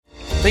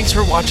Thanks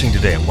for watching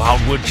today at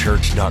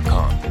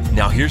wildwoodchurch.com.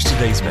 Now here's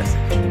today's message.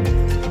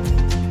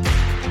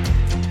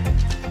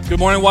 Good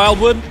morning,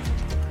 Wildwood.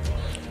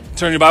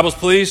 Turn your Bibles,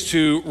 please,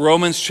 to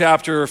Romans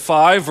chapter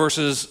 5,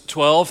 verses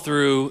 12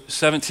 through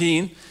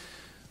 17.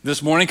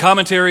 This morning,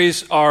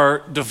 commentaries are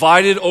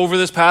divided over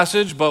this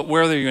passage, but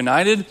where they're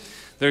united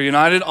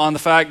on the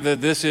fact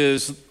that this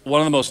is one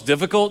of the most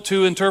difficult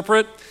to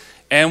interpret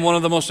and one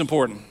of the most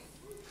important.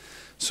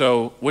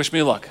 So, wish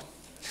me luck.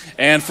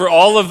 And for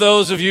all of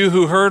those of you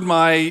who heard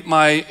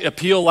my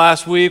appeal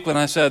last week when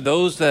I said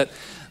those that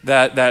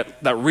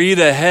read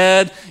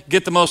ahead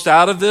get the most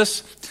out of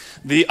this,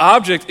 the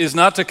object is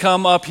not to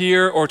come up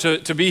here or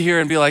to be here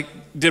and be like,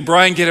 did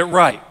Brian get it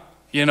right?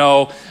 You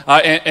know,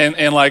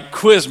 and like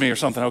quiz me or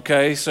something,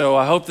 okay? So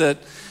I hope that,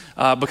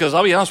 because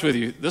I'll be honest with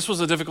you, this was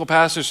a difficult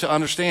passage to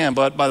understand,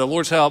 but by the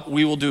Lord's help,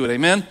 we will do it.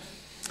 Amen?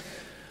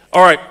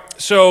 All right,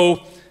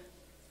 so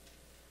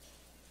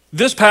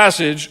this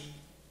passage,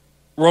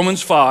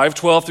 Romans 5,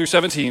 12 through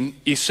 17,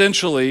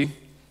 essentially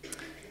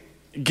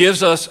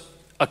gives us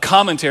a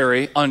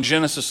commentary on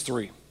Genesis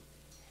 3.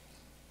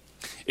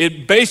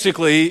 It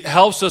basically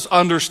helps us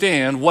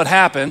understand what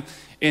happened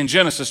in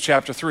Genesis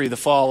chapter 3, the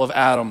fall of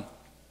Adam.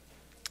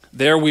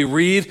 There we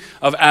read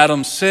of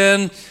Adam's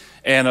sin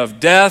and of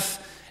death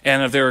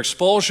and of their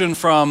expulsion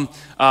from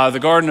the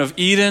Garden of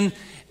Eden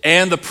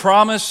and the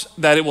promise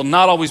that it will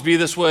not always be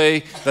this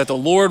way, that the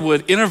Lord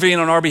would intervene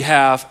on our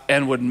behalf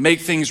and would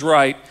make things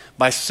right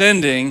by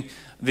sending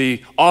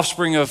the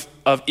offspring of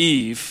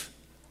Eve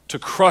to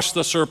crush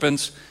the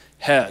serpent's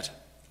head.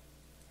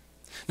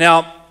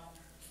 Now,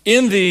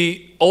 in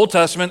the Old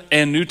Testament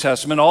and New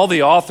Testament, all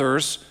the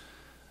authors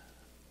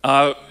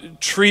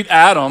treat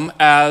Adam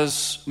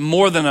as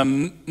more than a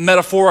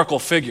metaphorical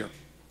figure.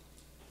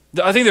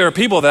 I think there are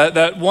people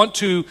that want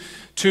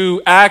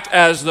to act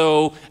as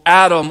though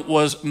Adam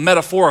was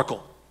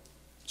metaphorical.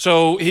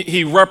 So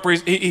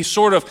he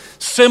sort of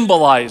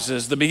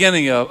symbolizes the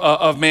beginning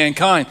of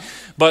mankind.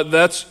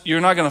 But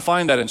you're not going to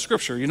find that in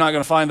Scripture. You're not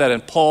going to find that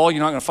in Paul.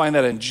 You're not going to find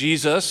that in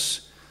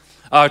Jesus,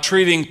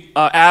 treating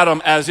Adam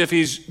as if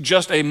he's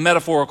just a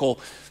metaphorical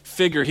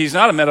figure. He's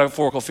not a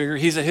metaphorical figure.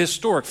 He's a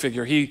historic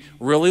figure. He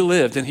really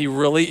lived, and he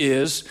really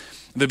is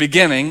the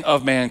beginning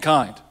of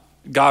mankind.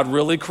 God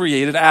really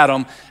created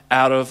Adam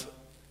out of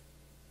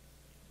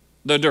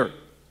the dirt.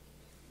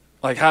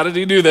 Like, how did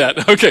he do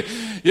that? Okay,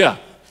 yeah.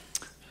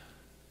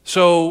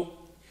 So,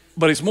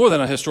 but he's more than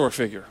a historic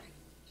figure.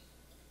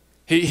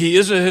 He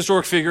is a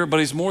historic figure, but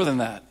he's more than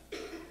that.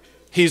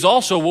 He's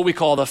also what we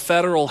call the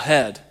federal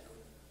head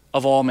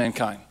of all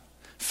mankind.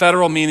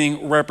 Federal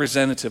meaning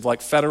representative,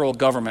 like federal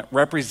government,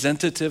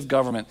 representative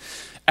government.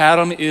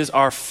 Adam is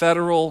our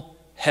federal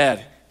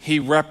head. He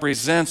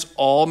represents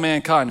all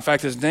mankind. In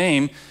fact, his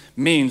name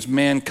means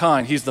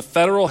mankind. He's the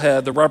federal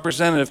head, the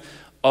representative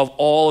of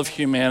all of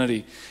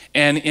humanity.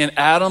 And in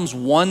Adam's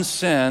one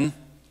sin,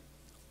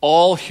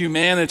 all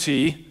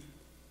humanity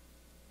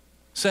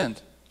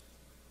sinned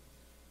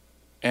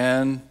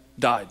and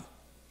died.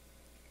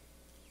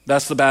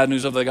 That's the bad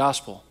news of the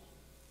gospel.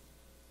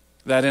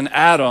 That in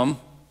Adam,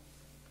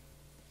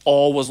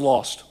 all was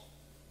lost.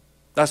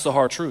 That's the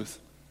hard truth.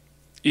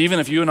 Even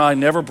if you and I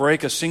never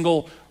break a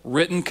single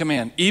written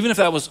command, even if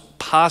that was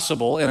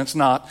possible, and it's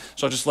not,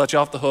 so I'll just let you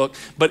off the hook,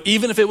 but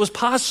even if it was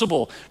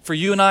possible for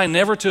you and I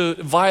never to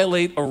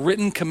violate a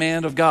written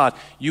command of God,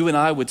 you and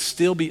I would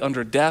still be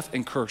under death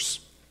and curse.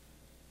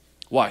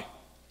 Why?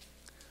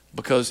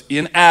 Because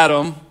in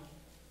Adam,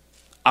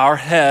 our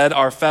head,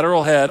 our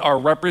federal head, our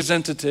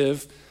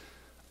representative,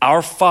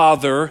 our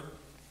father,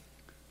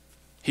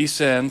 he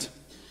sinned,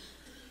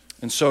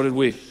 and so did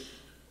we.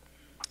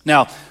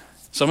 Now,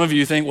 some of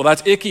you think, well,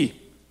 that's icky.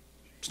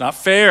 It's not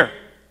fair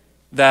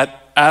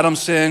that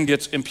Adam's sin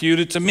gets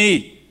imputed to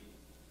me.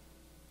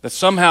 That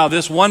somehow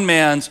this one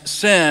man's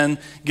sin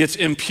gets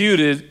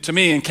imputed to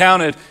me and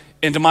counted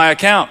into my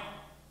account.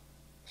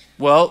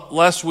 Well,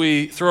 lest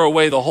we throw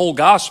away the whole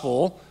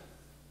gospel,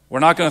 we're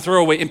not going to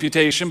throw away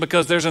imputation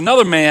because there's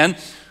another man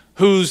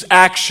whose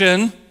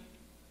action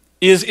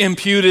is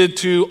imputed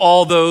to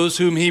all those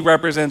whom he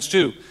represents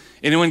too.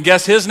 Anyone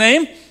guess his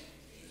name?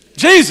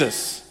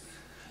 Jesus.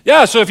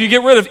 Yeah, so if you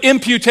get rid of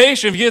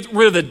imputation, if you get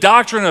rid of the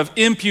doctrine of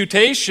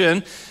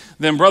imputation,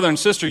 then brother and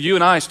sister, you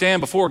and I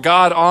stand before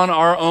God on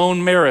our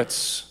own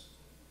merits.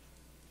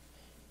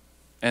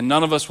 And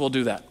none of us will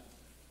do that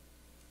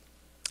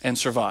and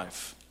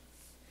survive.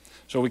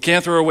 So we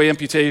can't throw away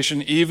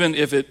imputation, even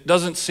if it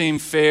doesn't seem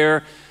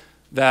fair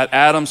that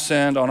Adam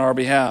sinned on our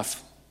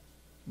behalf,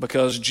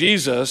 because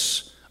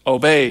Jesus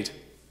obeyed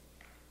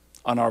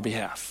on our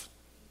behalf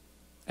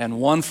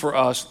and won for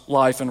us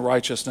life and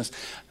righteousness.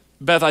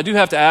 Beth, I do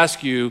have to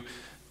ask you,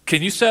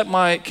 can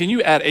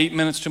you add 8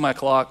 minutes to my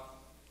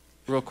clock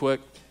real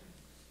quick?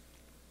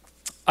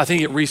 I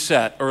think it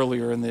reset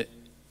earlier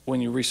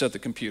when you reset the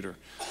computer.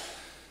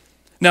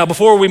 Now,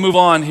 before we move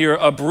on here,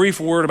 a brief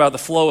word about the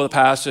flow of the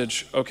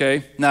passage,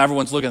 okay? Now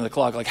everyone's looking at the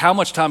clock, like how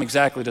much time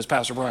exactly does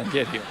Pastor Brian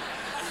get here?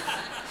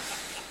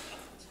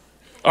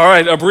 All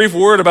right, a brief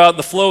word about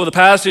the flow of the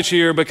passage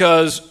here,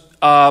 because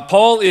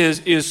Paul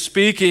is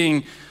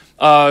speaking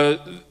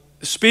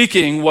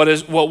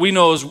what we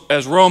know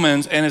as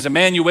Romans, and as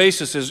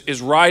Emmanuensis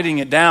is writing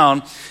it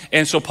down.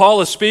 And so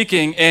Paul is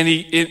speaking, and he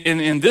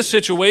in this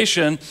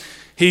situation,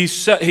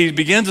 he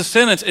begins a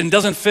sentence and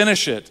doesn't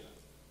finish it,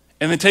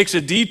 and then takes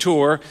a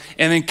detour,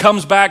 and then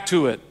comes back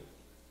to it.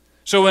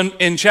 So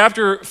in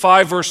chapter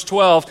 5, verse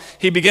 12,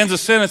 he begins a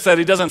sentence that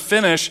he doesn't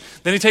finish.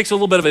 Then he takes a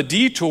little bit of a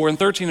detour in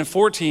 13 and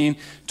 14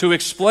 to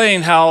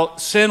explain how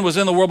sin was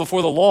in the world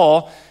before the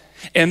law.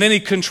 And then he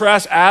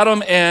contrasts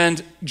Adam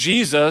and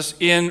Jesus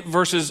in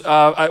verses,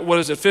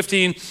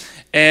 15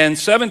 and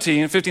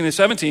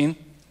 17.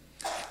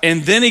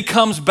 And then he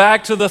comes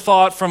back to the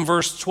thought from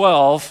verse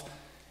 12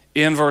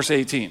 in verse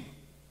 18.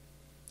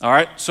 All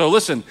right, so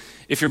listen,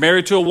 if you're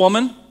married to a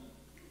woman,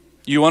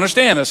 you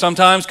understand that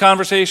sometimes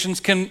conversations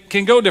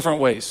can go different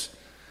ways,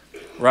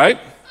 right?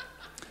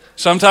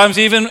 Sometimes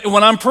even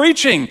when I'm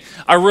preaching,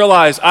 I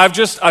realize I've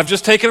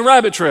just taken a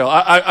rabbit trail.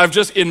 I've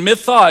just, in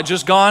mid-thought,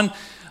 just gone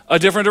a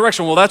different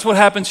direction. Well, that's what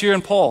happens here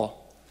in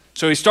Paul.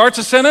 So he starts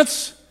a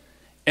sentence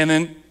and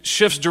then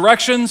shifts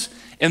directions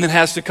and then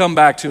has to come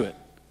back to it.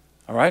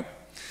 All right?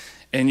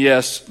 And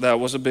yes, that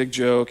was a big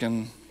joke,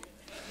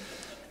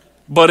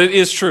 but it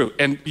is true,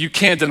 and you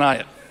can't deny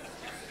it.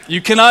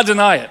 You cannot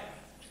deny it.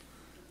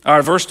 All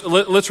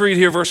right, let's read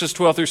here verses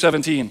 12 through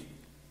 17.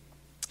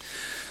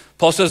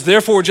 Paul says,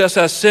 "Therefore, just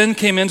as sin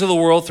came into the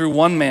world through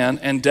one man,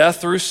 and death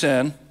through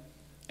sin,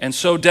 and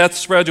so death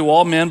spread to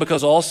all men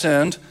because all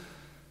sinned.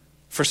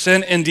 For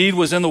sin indeed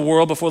was in the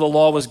world before the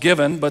law was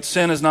given, but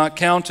sin is not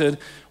counted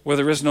where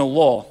there is no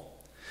law.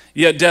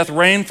 Yet death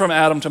reigned from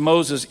Adam to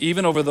Moses,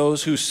 even over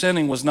those whose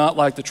sinning was not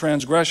like the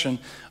transgression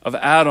of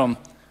Adam,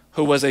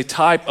 who was a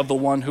type of the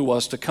one who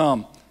was to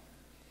come.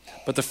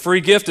 But the free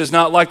gift is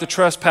not like the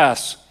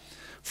trespass.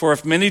 For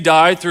if many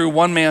died through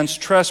one man's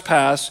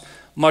trespass,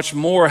 much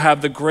more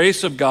have the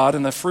grace of God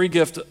and the free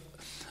gift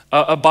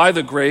by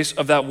the grace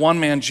of that one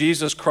man,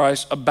 Jesus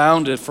Christ,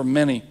 abounded for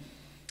many.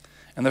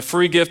 And the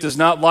free gift is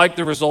not like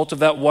the result of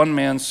that one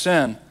man's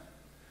sin.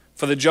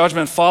 For the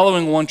judgment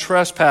following one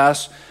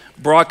trespass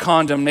brought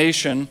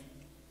condemnation,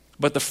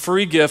 but the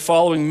free gift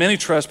following many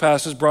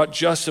trespasses brought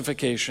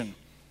justification.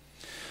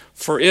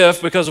 For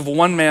if, because of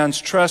one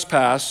man's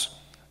trespass,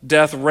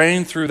 death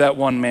reigned through that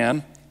one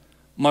man,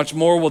 much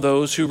more will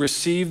those who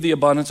receive the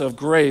abundance of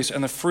grace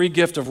and the free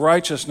gift of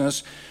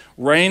righteousness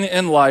reign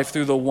in life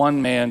through the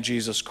one man,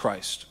 Jesus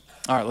Christ."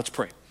 All right, let's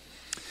pray.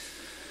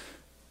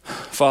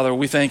 Father,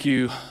 we thank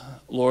you,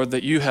 Lord,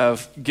 that you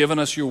have given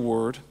us your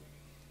word,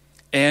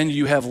 and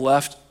you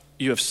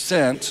have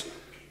sent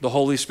the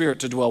Holy Spirit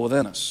to dwell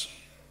within us.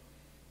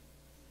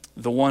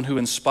 The one who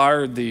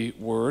inspired the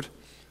word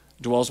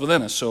dwells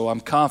within us. So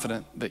I'm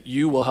confident that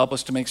you will help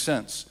us to make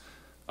sense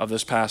of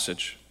this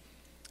passage.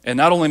 And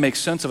not only make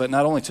sense of it,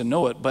 not only to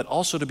know it, but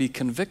also to be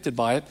convicted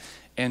by it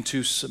and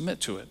to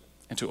submit to it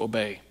and to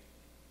obey.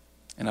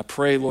 And I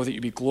pray, Lord, that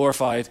you be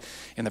glorified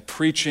in the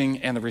preaching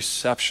and the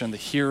reception, the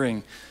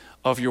hearing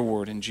of your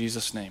word. In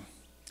Jesus' name,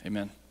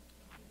 amen.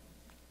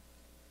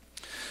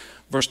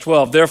 Verse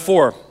 12,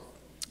 therefore.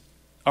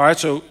 All right,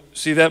 so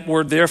see that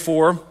word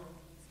therefore?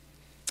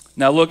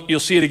 Now look, you'll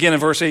see it again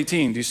in verse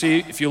 18. Do you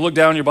see, if you look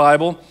down your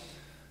Bible,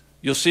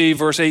 you'll see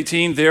verse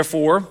 18,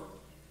 therefore.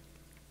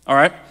 All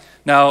right,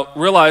 now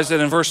realize that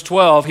in verse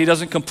 12, he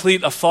doesn't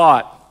complete a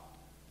thought.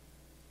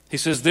 He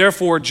says,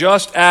 therefore,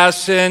 just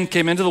as sin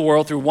came into the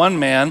world through one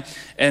man,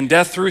 and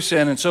death through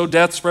sin, and so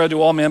death spread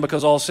to all men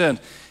because all sinned.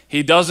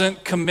 He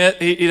doesn't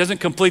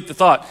complete the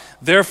thought.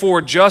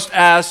 Therefore, just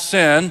as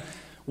sin,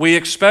 we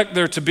expect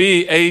there to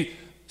be a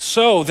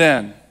so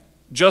then.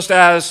 Just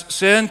as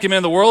sin came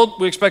into the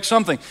world, we expect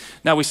something.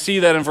 Now we see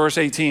that in verse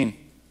 18.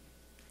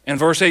 In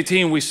verse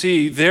 18 we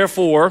see,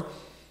 therefore,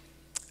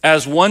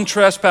 as one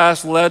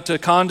trespass led to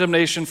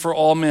condemnation for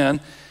all men,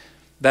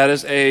 that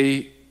is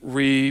a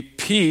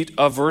repeat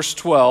of verse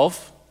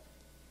 12.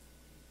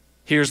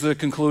 Here's the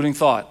concluding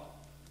thought.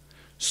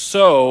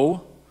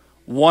 So,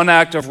 one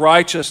act of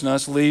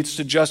righteousness leads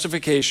to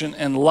justification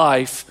and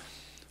life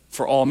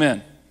for all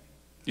men.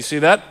 You see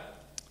that?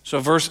 So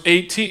verse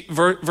 18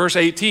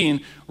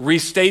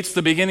 restates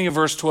the beginning of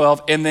verse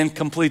 12 and then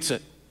completes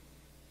it.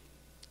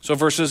 So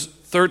verses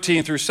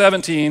 13 through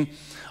 17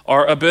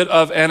 are a bit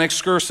of an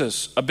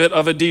excursus, a bit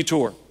of a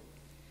detour.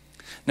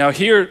 Now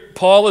here,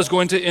 Paul is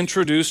going to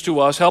introduce to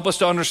us, help us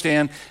to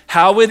understand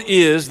how it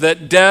is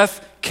that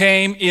death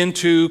came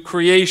into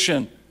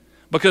creation.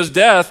 Because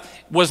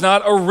death was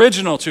not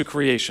original to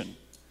creation.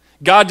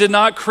 God did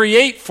not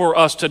create for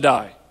us to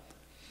die.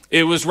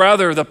 It was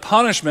rather the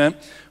punishment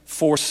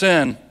for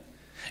sin.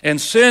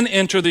 And sin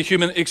entered the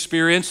human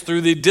experience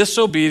through the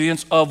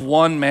disobedience of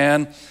one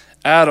man,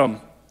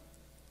 Adam.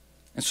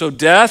 And so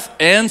death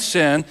and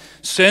sin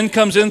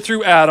comes in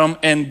through Adam,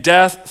 and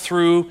death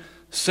through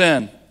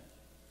sin.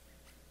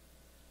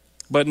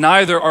 But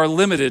neither are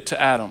limited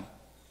to Adam.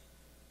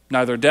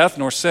 Neither death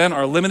nor sin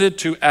are limited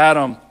to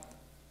Adam.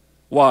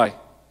 Why?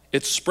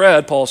 It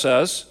spread, Paul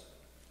says,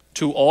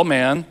 to all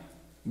man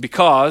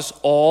because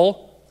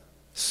all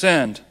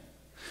sinned.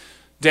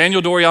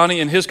 Daniel Doriani,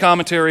 in his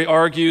commentary,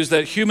 argues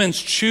that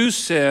humans choose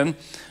sin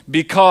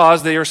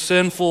because they are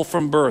sinful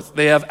from birth.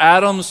 They have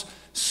Adam's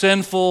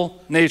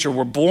sinful nature.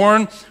 We're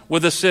born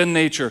with a sin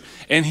nature.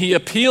 And he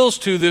appeals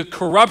to the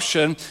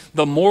corruption,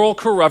 the moral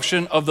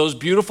corruption of those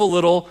beautiful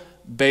little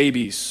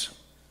babies.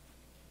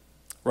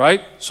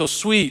 Right? So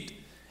sweet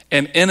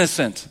and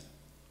innocent.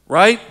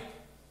 Right?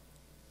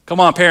 Come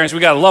on, parents, we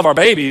got to love our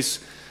babies.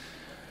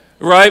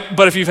 Right?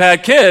 But if you've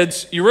had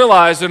kids, you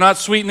realize they're not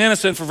sweet and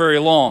innocent for very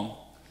long.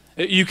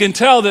 You can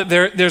tell that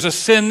there's a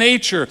sin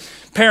nature.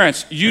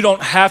 Parents, you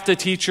don't have to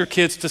teach your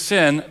kids to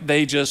sin.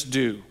 They just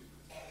do.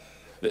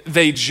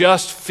 They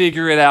just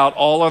figure it out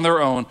all on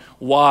their own.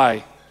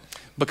 Why?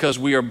 Because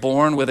we are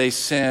born with a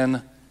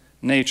sin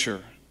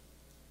nature.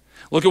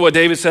 Look at what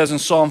David says in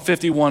Psalm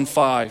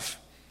 51:5.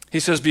 He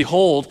says,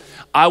 "Behold,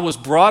 I was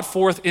brought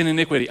forth in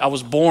iniquity." I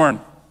was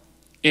born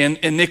in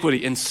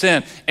iniquity, in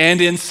sin. "And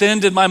in sin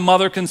did my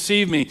mother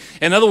conceive me."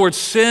 In other words,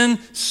 sin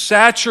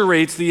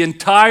saturates the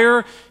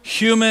entire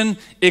human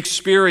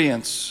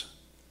experience.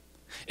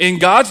 In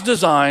God's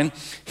design,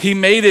 he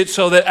made it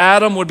so that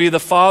Adam would be the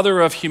father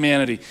of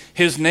humanity.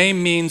 His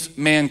name means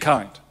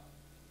mankind.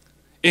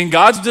 In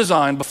God's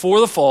design, before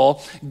the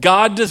fall,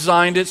 God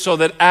designed it so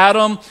that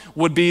Adam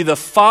would be the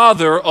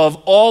father of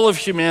all of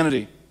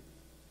humanity.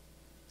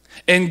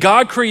 And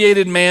God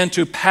created man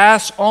to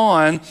pass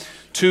on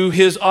to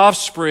his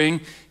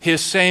offspring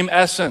his same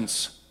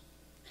essence.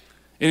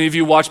 Any of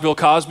you watch Bill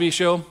Cosby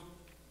show?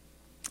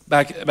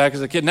 Back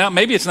as a kid. Now,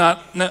 maybe it's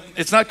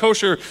not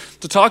kosher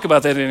to talk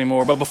about that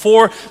anymore, but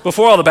before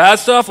all the bad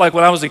stuff, like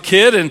when I was a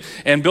kid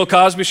and Bill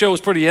Cosby show was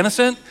pretty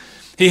innocent,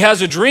 he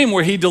has a dream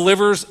where he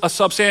delivers a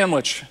sub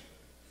sandwich.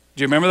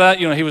 Do you remember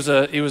that? You know, he was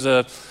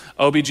a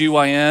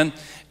OBGYN,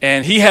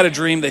 and he had a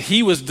dream that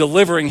he was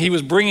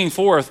bringing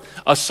forth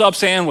a sub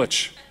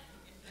sandwich.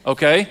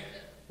 Okay?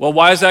 Well,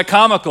 why is that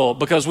comical?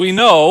 Because we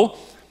know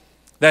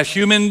that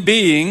human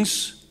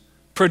beings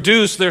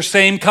produce their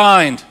same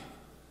kind.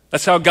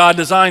 That's how God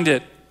designed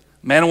it.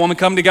 Man and woman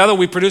come together,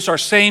 we produce our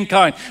same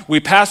kind. We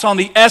pass on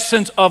the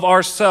essence of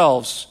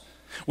ourselves.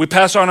 We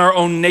pass on our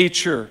own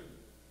nature.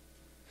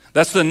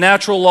 That's the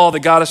natural law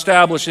that God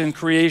established in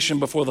creation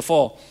before the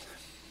fall.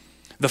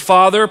 The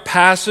Father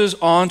passes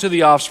on to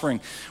the offspring.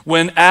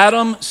 When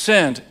Adam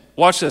sinned,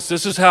 watch this.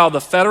 This is how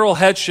the federal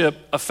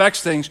headship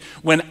affects things.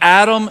 When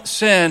Adam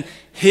sinned,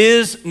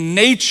 his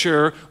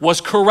nature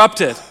was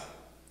corrupted.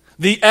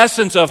 The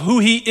essence of who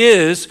he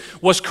is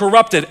was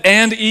corrupted,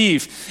 and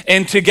Eve.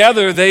 And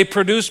together they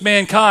produced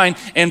mankind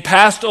and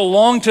passed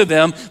along to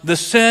them the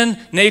sin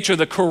nature,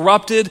 the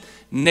corrupted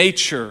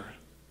nature.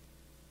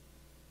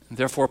 And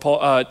therefore,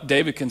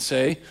 David can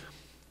say,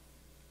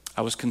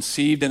 I was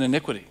conceived in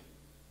iniquity.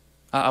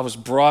 I was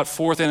brought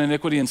forth in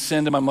iniquity, and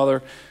sin to my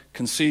mother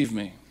conceived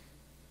me.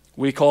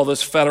 We call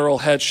this federal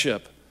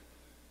headship.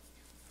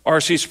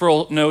 R.C.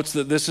 Sproul notes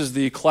that this is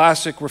the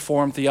classic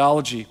Reformed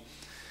theology.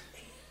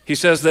 He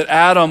says that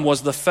Adam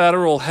was the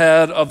federal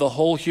head of the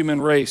whole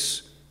human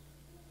race.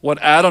 What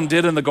Adam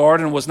did in the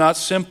garden was not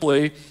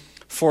simply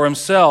for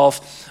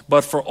himself,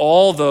 but for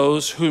all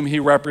those whom he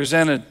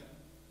represented.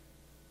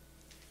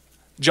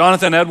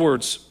 Jonathan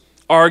Edwards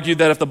argued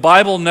that if the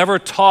Bible never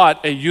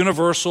taught a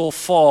universal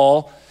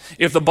fall,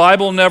 if the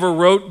Bible never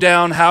wrote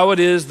down how it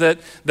is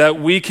that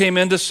we came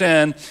into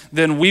sin,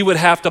 then we would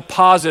have to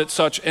posit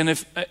such an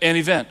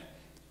event.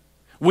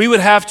 We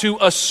would have to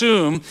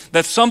assume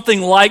that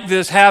something like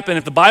this happened.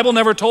 If the Bible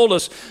never told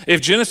us,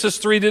 if Genesis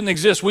 3 didn't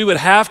exist, we would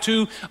have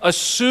to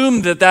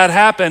assume that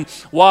happened.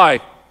 Why?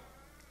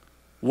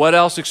 What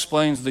else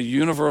explains the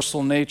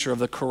universal nature of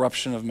the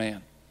corruption of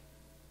man?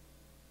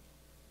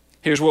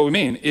 Here's what we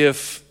mean.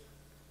 If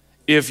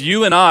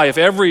you and I, if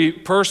every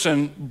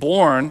person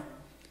born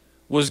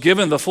was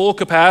given the full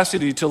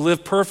capacity to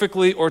live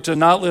perfectly or to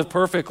not live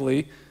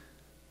perfectly,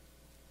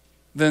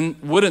 then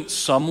wouldn't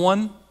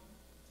someone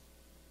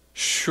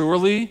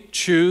surely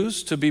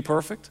choose to be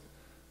perfect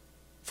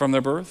from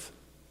their birth?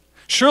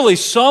 Surely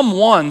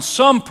someone,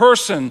 some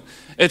person,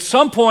 at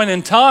some point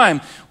in time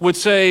would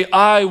say,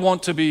 I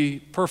want to be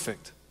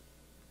perfect.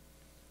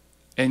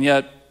 And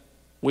yet,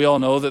 we all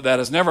know that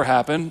has never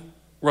happened.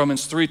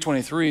 Romans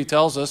 3:23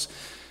 tells us,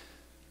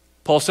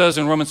 Paul says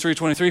in Romans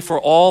 3:23, for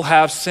all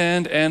have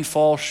sinned and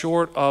fall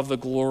short of the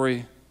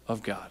glory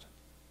of God.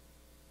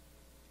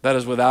 That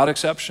is without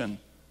exception.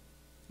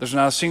 There's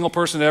not a single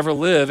person to ever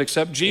live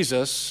except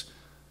Jesus,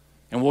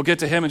 and we'll get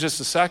to him in just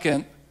a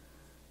second.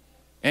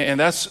 And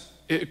that's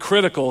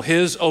critical.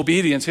 His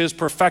obedience, his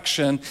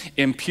perfection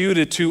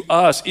imputed to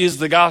us is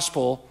the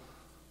gospel.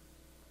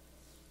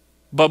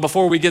 But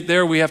before we get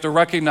there, we have to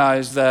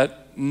recognize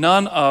that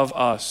none of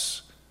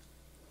us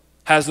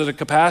has the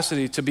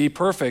capacity to be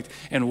perfect.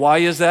 And why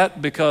is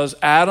that? Because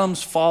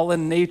Adam's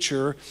fallen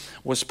nature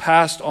was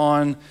passed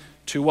on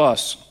to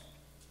us.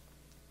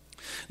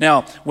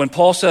 Now, when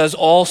Paul says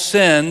all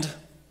sinned,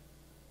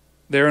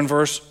 there in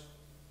verse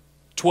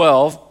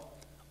 12,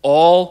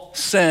 all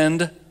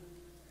sinned,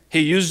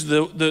 he used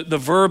the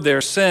verb there,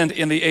 sinned,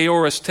 in the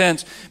aorist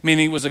tense,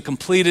 meaning it was a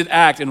completed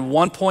act. In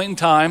one point in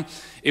time,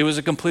 it was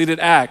a completed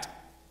act.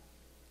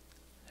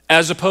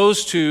 as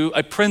opposed to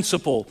a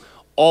principle,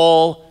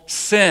 all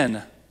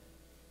sin.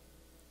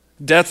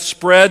 Death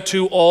spread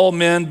to all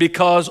men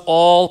because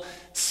all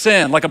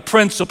sin, like a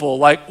principle,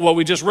 like what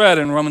we just read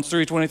in Romans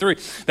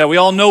 3:23, that we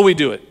all know we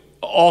do it.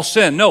 All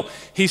sin. No,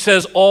 he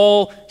says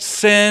all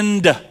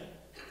sinned,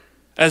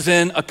 as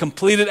in a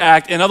completed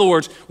act. In other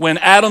words, when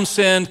Adam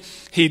sinned,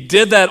 he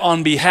did that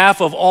on behalf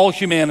of all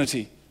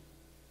humanity.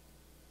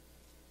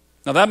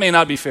 Now that may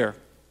not be fair.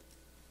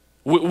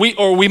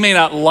 We may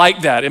not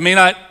like that. It may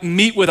not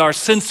meet with our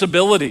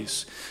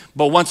sensibilities.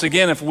 But once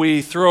again, if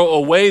we throw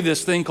away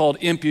this thing called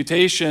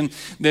imputation,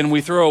 then we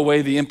throw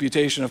away the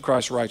imputation of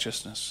Christ's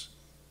righteousness.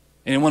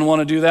 Anyone want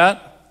to do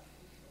that?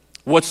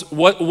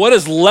 What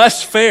is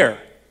less fair?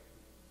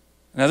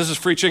 Now this is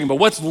free chicken, but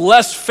what's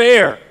less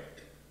fair?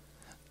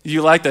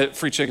 You like that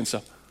free chicken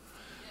stuff.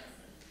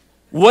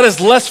 What is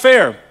less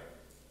fair?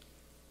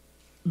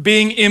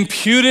 Being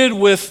imputed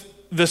with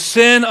the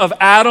sin of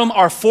Adam,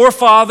 our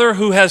forefather,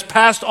 who has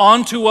passed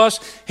on to us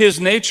his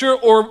nature,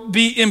 or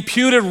be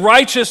imputed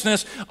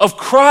righteousness of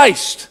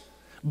Christ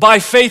by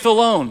faith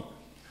alone?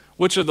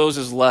 Which of those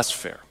is less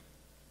fair,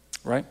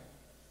 right?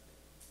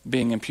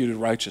 Being imputed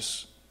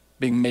righteous,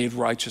 being made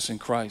righteous in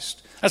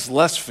Christ. That's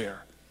less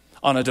fair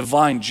on a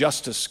divine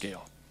justice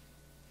scale.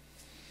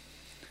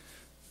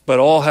 But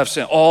all have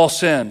sinned, all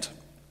sinned.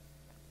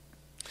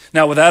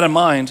 Now, with that in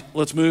mind,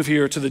 let's move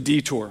here to the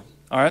detour.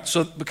 All right,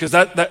 so because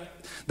that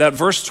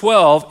verse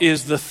 12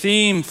 is the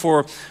theme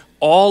for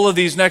all of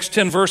these next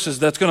 10 verses.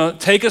 That's going to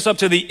take us up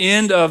to the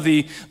end of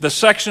the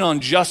section on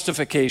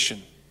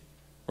justification.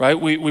 Right?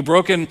 We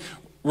broke in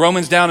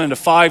Romans down into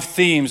 5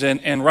 themes,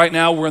 and right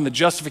now we're in the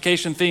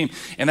justification theme,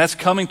 and that's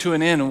coming to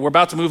an end, and we're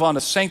about to move on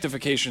to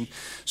sanctification.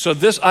 So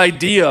this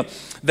idea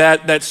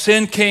that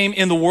sin came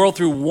in the world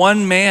through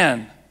one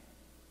man,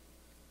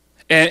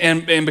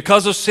 and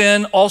because of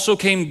sin also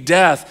came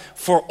death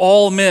for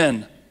all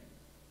men.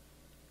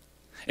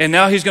 And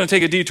now he's going to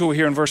take a detour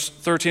here in verse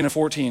 13 and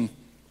 14.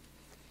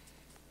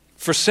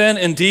 For sin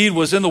indeed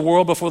was in the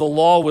world before the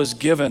law was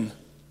given,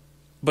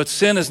 but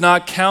sin is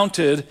not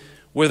counted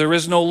where there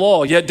is no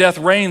law. Yet death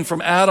reigned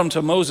from Adam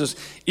to Moses,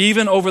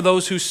 even over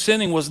those whose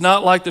sinning was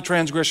not like the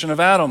transgression of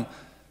Adam,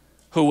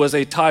 who was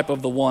a type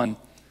of the one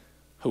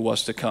who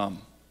was to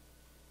come.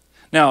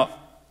 Now,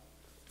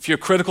 if you're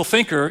a critical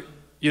thinker,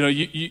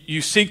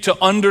 you seek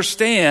to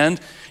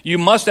understand, you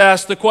must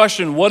ask the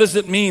question, what does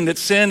it mean that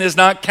sin is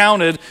not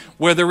counted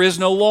where there is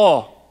no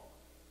law?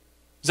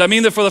 Does that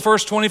mean that for the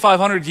first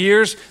 2,500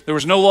 years, there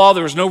was no law,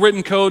 there was no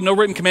written code, no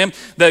written command,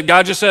 that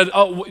God just said,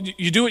 oh,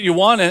 you do what you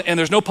want, and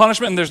there's no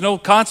punishment, and there's no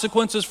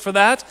consequences for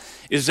that?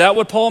 Is that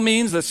what Paul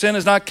means, that sin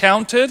is not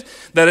counted,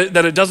 that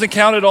it doesn't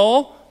count at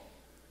all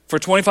for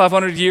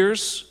 2,500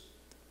 years?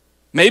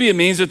 Maybe it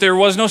means that there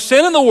was no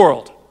sin in the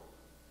world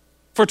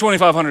for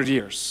 2,500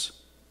 years.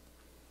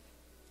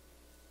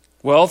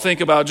 Well, think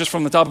about, just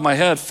from the top of my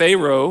head,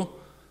 Pharaoh,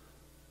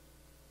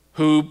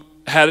 who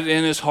had it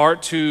in his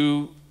heart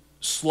to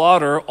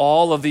slaughter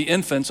all of the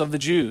infants of the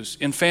Jews,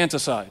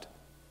 infanticide.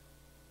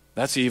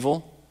 That's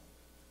evil.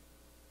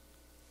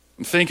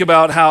 Think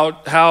about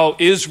how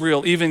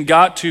Israel even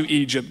got to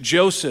Egypt.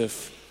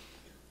 Joseph,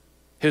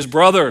 his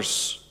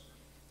brothers,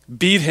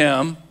 beat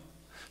him,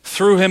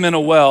 threw him in a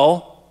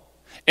well,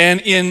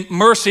 and in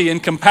mercy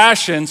and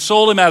compassion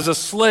sold him as a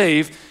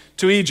slave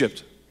to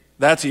Egypt.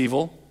 That's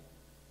evil.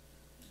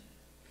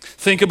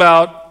 Think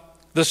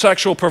about the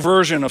sexual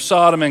perversion of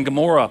Sodom and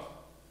Gomorrah.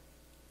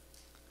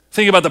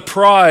 Think about the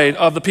pride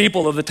of the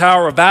people of the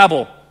Tower of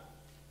Babel.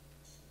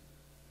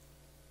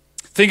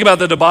 Think about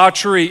the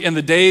debauchery in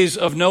the days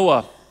of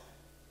Noah.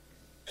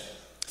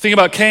 Think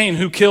about Cain,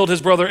 who killed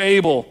his brother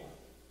Abel.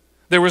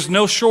 There was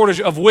no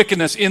shortage of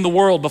wickedness in the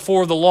world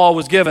before the law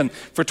was given.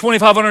 For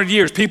 2,500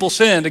 years, people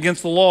sinned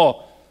against the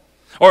law.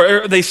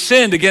 Or they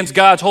sinned against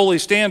God's holy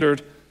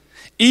standard.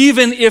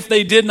 Even if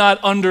they did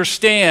not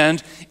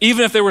understand,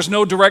 even if there was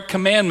no direct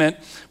commandment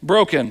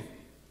broken.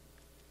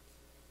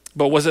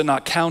 But was it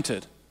not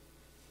counted?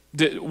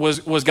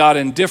 Was God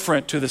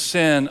indifferent to the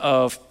sin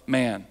of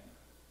man?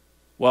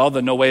 Well,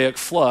 the Noahic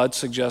flood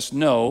suggests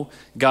no,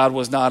 God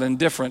was not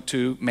indifferent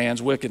to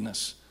man's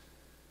wickedness.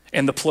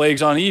 And the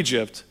plagues on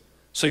Egypt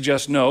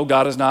suggest no,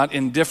 God is not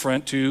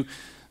indifferent to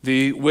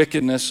the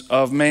wickedness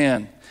of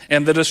man.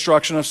 And the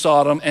destruction of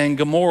Sodom and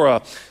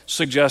Gomorrah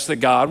suggests that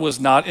God was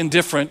not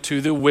indifferent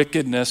to the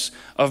wickedness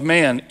of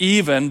man,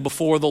 even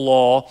before the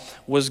law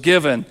was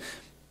given.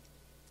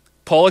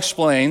 Paul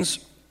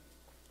explains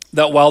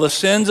that while the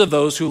sins of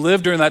those who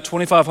lived during that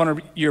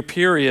 2,500-year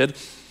period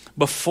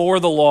before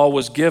the law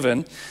was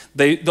given,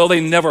 though they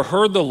never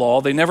heard the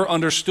law, they never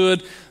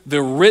understood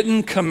the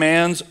written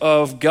commands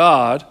of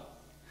God,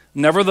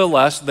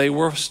 nevertheless, they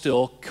were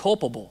still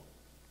culpable.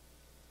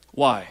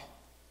 Why?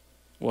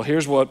 Well,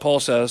 here's what Paul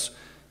says.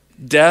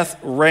 Death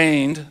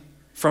reigned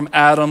from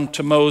Adam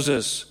to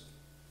Moses,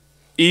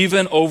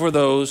 even over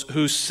those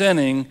whose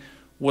sinning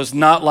was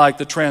not like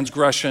the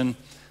transgression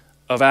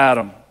of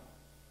Adam.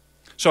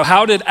 So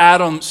how did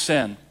Adam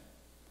sin?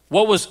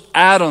 What was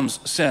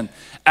Adam's sin?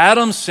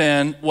 Adam's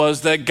sin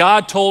was that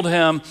God told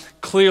him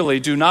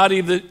clearly, do not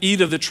eat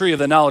of the tree of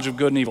the knowledge of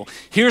good and evil.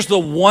 Here's the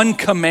one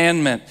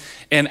commandment.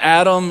 And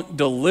Adam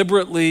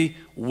deliberately,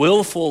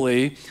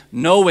 willfully,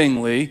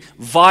 knowingly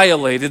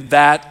violated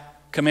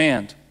that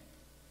command.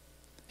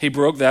 He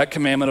broke that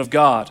commandment of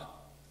God.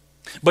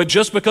 But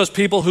just because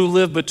people who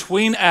lived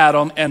between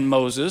Adam and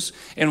Moses,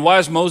 and why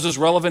is Moses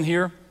relevant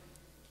here?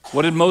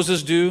 What did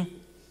Moses do?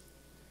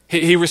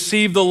 He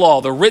received the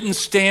law, the written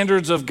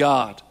standards of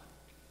God,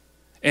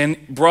 and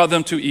brought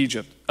them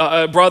to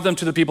brought them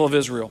to the people of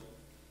Israel.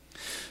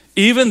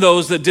 Even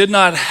those that did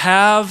not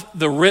have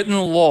the written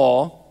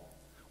law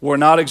were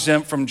not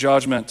exempt from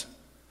judgment.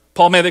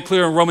 Paul made it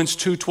clear in Romans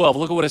 2:12.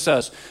 Look at what it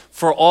says.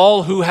 For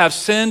all who have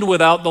sinned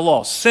without the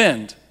law,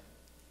 sinned.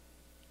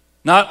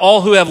 Not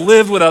all who have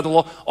lived without the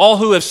law, all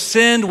who have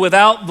sinned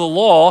without the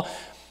law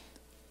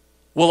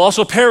will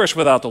also perish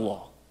without the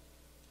law.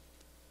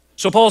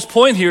 So Paul's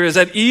point here is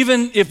that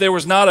even if there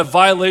was not a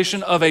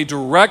violation of a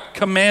direct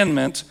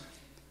commandment,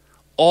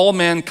 all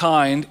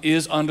mankind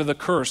is under the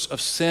curse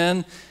of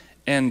sin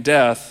and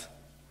death.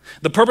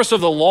 The purpose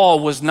of the law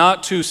was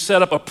not to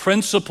set up a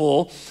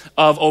principle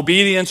of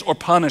obedience or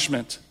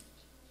punishment,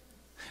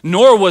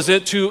 nor was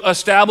it to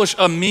establish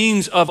a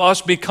means of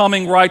us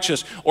becoming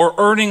righteous or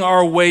earning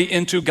our way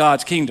into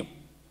God's kingdom.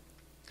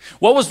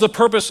 What was the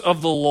purpose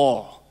of the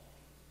law?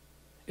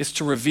 It's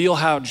to reveal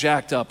how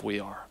jacked up we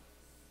are.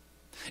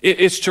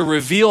 It's to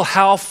reveal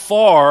how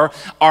far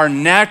our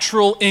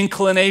natural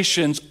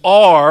inclinations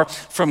are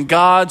from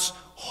God's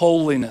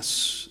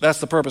holiness. That's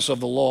the purpose of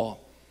the law.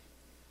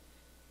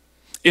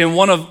 In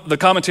one of the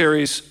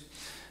commentaries,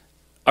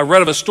 I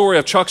read of a story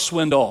of Chuck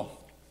Swindoll,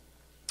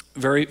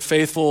 very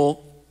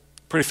faithful,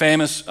 pretty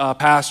famous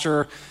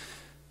pastor.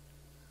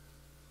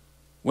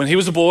 When he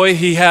was a boy,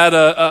 he had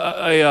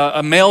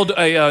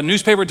a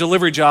newspaper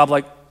delivery job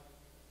like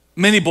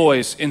many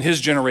boys in his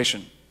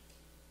generation.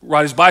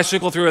 Ride his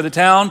bicycle through the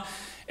town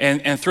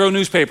and throw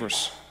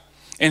newspapers.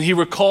 And he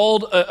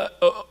recalled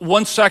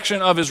one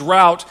section of his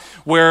route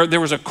where there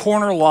was a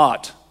corner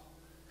lot.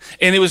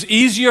 And it was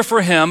easier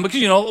for him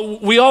because,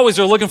 we always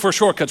are looking for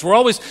shortcuts. We're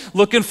always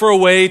looking for a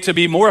way to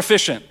be more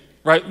efficient,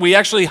 right? We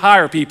actually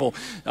hire people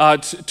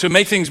to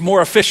make things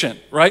more efficient,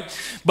 right?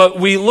 But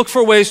we look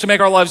for ways to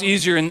make our lives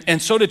easier. And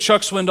so did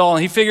Chuck Swindoll.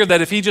 And he figured that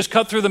if he just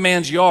cut through the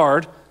man's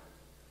yard,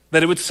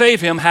 that it would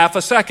save him half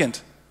a second.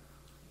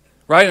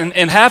 Right?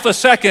 And half a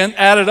second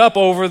added up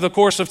over the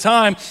course of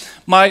time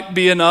might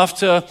be enough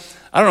to,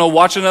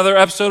 watch another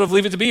episode of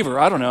Leave It to Beaver.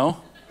 I don't know.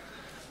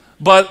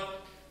 But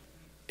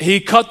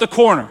he cut the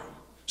corner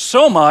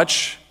so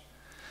much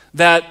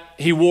that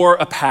he wore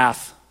a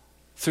path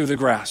through the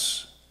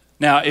grass.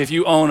 Now, if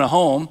you own a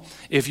home,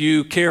 if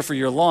you care for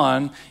your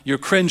lawn, you're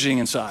cringing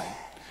inside.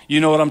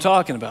 You know what I'm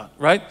talking about,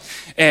 right?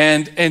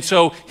 And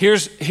so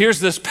here's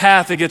this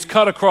path that gets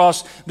cut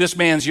across this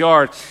man's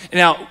yard.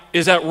 Now,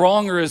 is that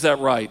wrong or is that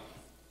right?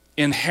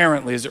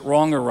 Inherently, is it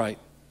wrong or right?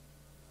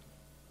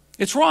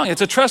 It's wrong.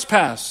 It's a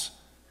trespass.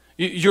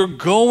 You're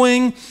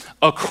going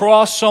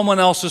across someone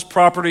else's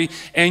property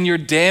and you're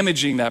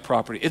damaging that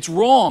property. It's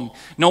wrong.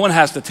 No one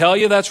has to tell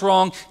you that's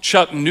wrong.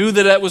 Chuck knew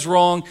that was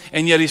wrong,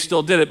 and yet he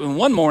still did it. And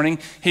one morning,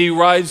 he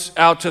rides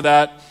out to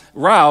that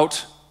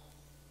route,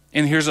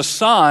 and here's a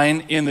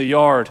sign in the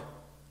yard.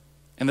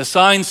 And the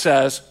sign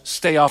says,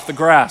 "Stay off the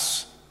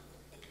grass.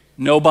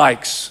 No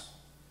bikes."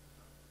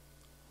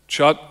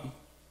 Chuck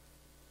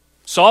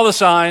saw the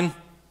sign,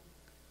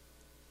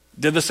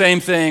 did the same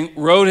thing,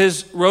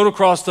 rode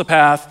across the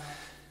path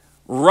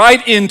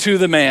right into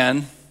the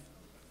man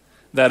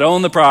that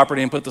owned the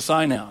property and put the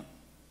sign out.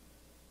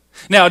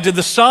 Now, did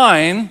the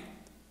sign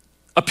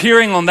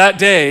appearing on that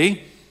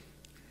day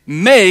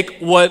make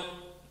what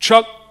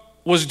Chuck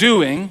was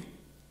doing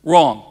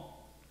wrong?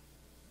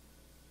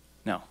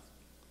 No.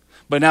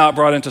 But now it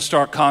brought into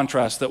stark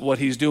contrast that what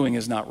he's doing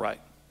is not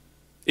right.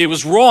 It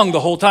was wrong the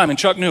whole time, and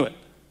Chuck knew it.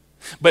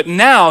 But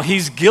now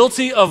he's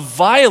guilty of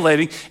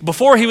violating.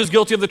 Before he was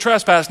guilty of the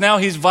trespass, now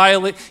he's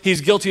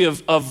guilty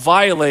of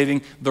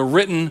violating the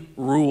written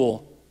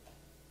rule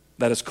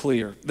that is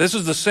clear. This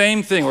is the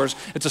same thing, or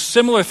it's a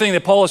similar thing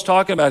that Paul is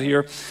talking about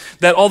here,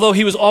 that although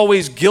he was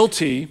always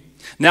guilty,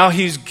 now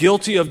he's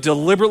guilty of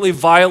deliberately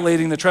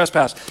violating the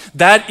trespass.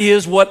 That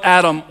is what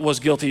Adam was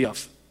guilty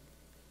of.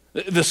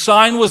 The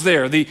sign was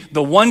there, the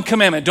one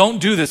commandment, don't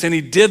do this, and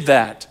he did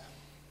that.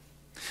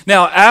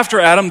 Now,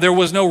 after Adam, there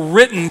was no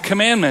written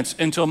commandments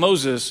until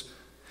Moses,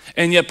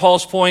 and yet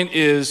Paul's point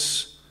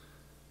is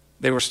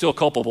they were still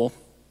culpable.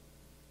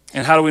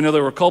 And how do we know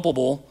they were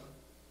culpable?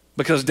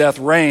 Because death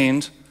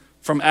reigned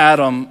from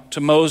Adam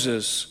to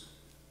Moses.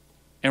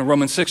 And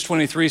Romans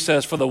 6:23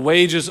 says, "For the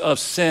wages of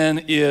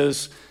sin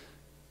is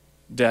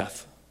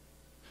death."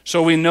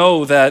 So we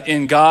know that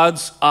in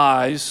God's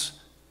eyes,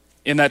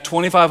 in that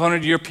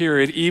 2,500-year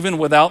period, even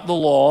without the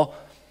law,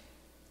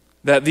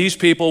 that these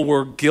people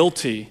were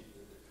guilty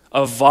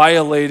of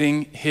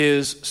violating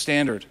his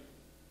standard.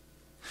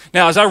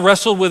 Now, as I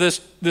wrestled with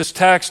this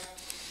text,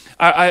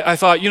 I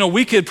thought,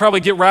 we could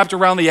probably get wrapped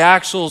around the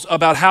axles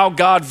about how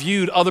God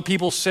viewed other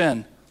people's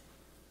sin.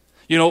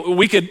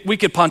 We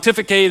could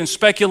pontificate and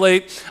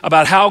speculate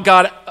about how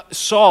God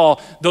saw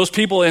those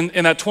people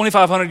in that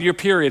 2,500-year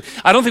period.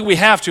 I don't think we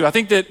have to. I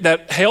think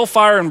that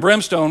hailfire and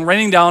brimstone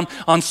raining down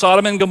on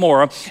Sodom and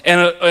Gomorrah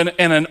and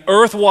an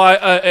earth-wide,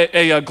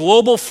 a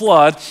global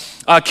flood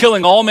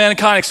killing all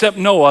mankind except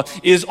Noah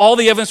is all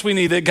the evidence we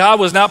need that God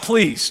was not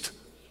pleased.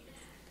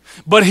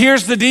 But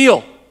here's the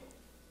deal.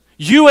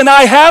 You and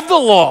I have the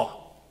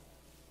law.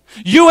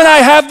 You and I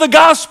have the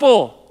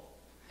gospel.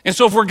 And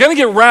so if we're going to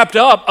get wrapped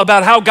up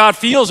about how God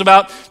feels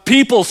about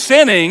people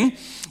sinning,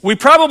 we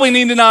probably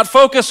need to not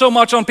focus so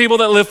much on people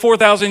that lived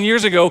 4,000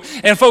 years ago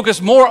and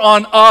focus more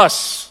on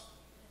us.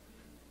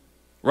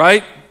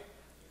 Right?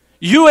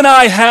 You and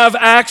I have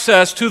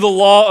access to the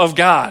law of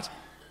God.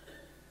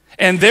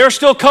 And they're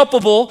still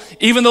culpable,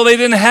 even though they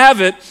didn't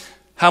have it.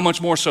 How much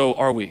more so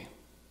are we?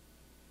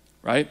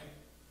 Right?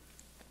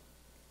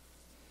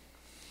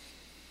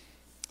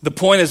 The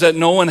point is that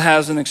no one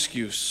has an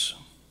excuse.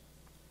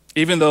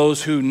 Even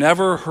those who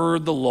never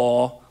heard the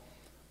law,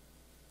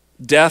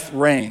 death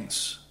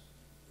reigns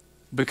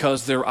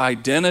because their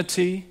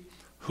identity,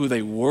 who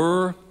they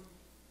were,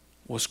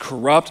 was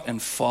corrupt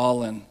and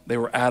fallen. They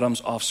were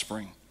Adam's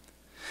offspring.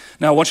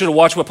 Now, I want you to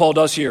watch what Paul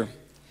does here.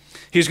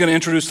 He's going to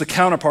introduce the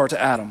counterpart to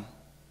Adam,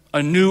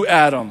 a new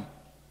Adam.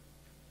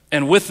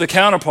 And with the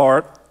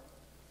counterpart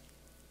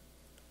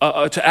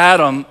to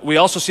Adam, we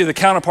also see the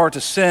counterpart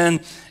to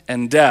sin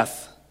and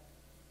death.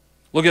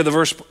 Look at the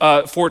verse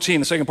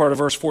 14, the second part of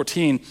verse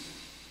 14.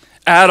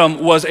 Adam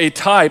was a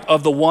type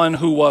of the one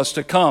who was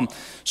to come.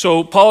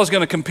 So Paul is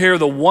going to compare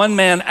the one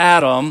man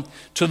Adam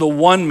to the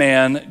one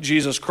man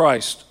Jesus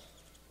Christ.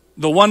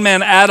 The one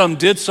man Adam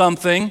did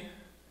something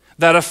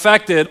that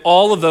affected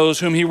all of those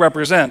whom he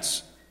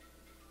represents.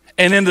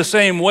 And in the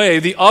same way,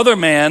 the other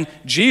man,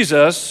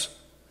 Jesus,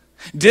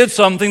 did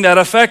something that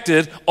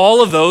affected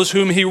all of those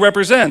whom he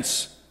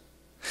represents.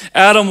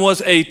 Adam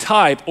was a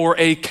type or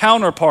a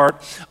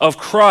counterpart of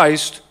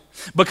Christ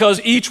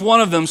because each one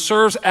of them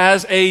serves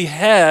as a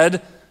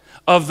head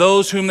of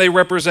those whom they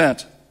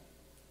represent.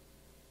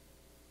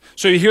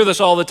 So you hear this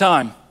all the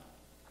time.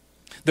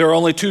 There are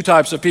only two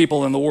types of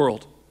people in the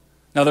world.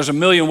 Now there's a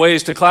million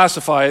ways to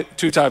classify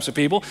two types of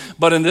people,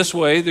 but in this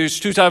way, there's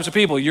two types of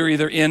people. You're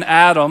either in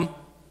Adam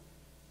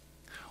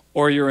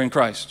or you're in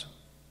Christ.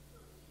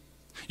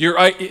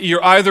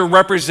 You're either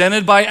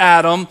represented by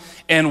Adam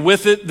and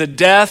with it the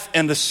death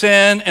and the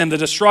sin and the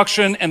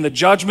destruction and the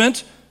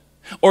judgment,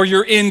 or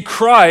you're in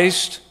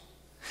Christ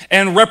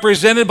and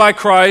represented by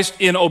Christ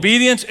in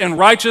obedience and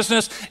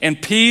righteousness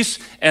and peace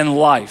and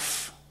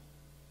life.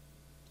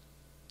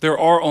 There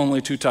are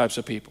only two types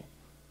of people.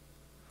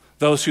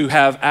 Those who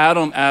have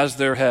Adam as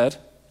their head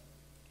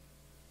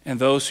and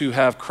those who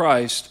have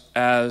Christ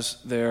as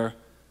their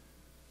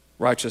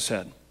righteous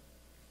head.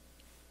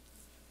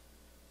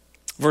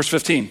 Verse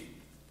 15,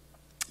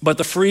 but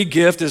the free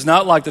gift is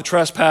not like the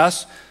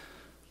trespass,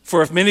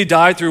 for if many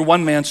died through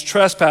one man's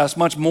trespass,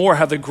 much more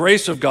have the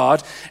grace of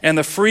God and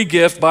the free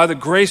gift by the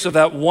grace of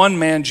that one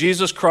man,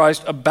 Jesus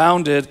Christ,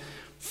 abounded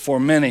for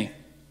many.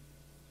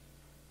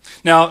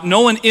 Now,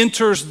 no one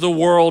enters the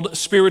world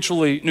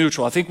spiritually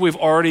neutral. I think we've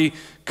already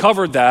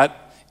covered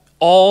that.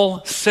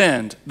 All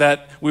sinned,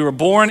 that we were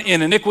born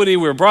in iniquity,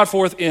 we were brought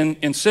forth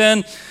in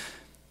sin.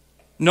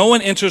 No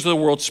one enters the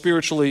world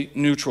spiritually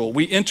neutral.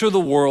 We enter the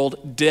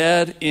world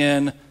dead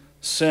in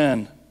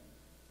sin.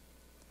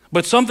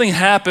 But something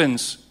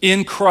happens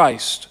in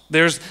Christ.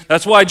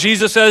 That's why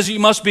Jesus says you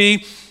must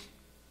be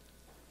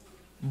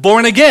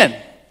born again.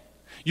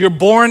 You're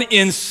born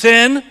in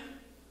sin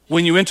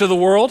when you enter the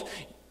world.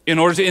 In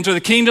order to enter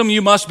the kingdom,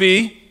 you must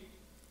be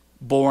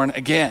born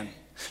again.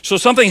 So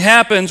something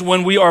happens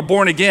when we are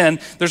born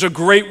again. There's a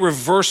great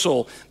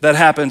reversal that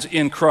happens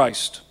in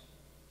Christ.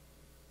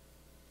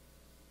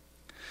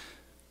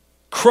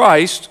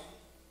 Christ,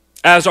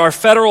 as our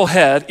federal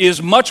head,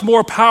 is much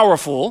more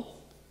powerful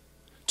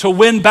to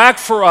win back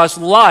for us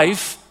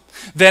life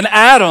than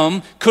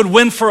Adam could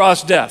win for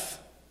us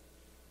death.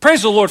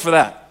 Praise the Lord for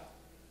that.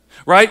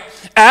 Right?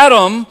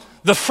 Adam,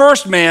 the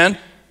first man,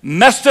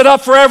 messed it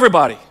up for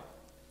everybody.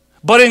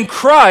 But in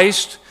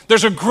Christ,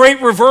 there's a great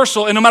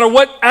reversal. And no matter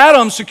what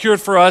Adam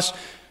secured for us,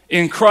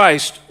 in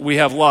Christ we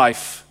have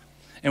life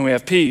and we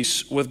have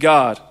peace with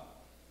God.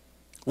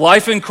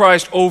 Life in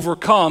Christ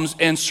overcomes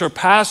and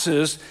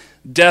surpasses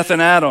death in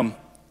Adam.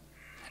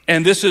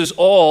 And this is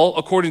all,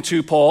 according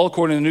to Paul,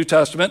 according to the New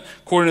Testament,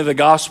 according to the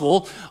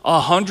gospel,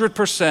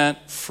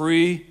 100%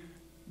 free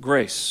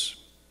grace.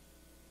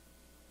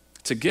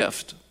 It's a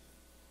gift.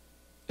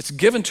 It's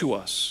given to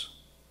us.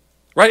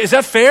 Right? Is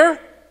that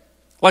fair?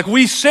 Like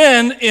we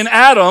sin in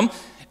Adam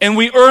and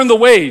we earn the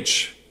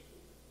wage.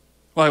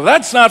 Like,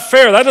 that's not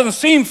fair. That doesn't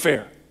seem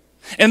fair.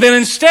 And then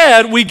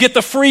instead, we get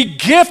the free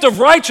gift of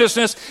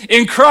righteousness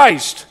in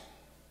Christ.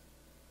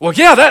 Well,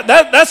 yeah,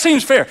 that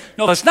seems fair.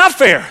 No, that's not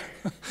fair.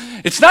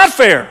 It's not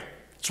fair.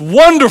 It's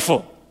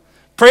wonderful.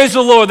 Praise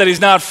the Lord that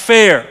He's not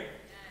fair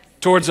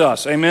towards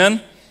us.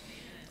 Amen?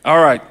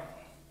 All right.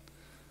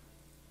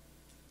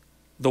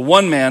 The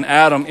one man,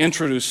 Adam,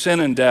 introduced sin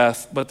and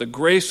death, but the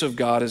grace of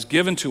God is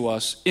given to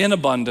us in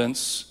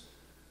abundance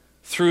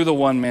through the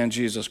one man,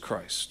 Jesus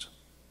Christ.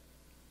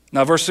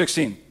 Now, verse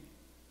 16.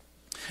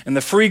 And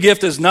the free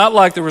gift is not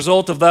like the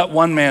result of that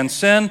one man's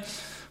sin,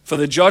 for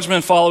the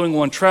judgment following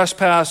one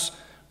trespass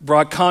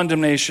brought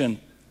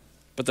condemnation,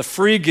 but the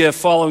free gift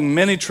following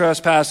many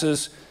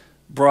trespasses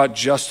brought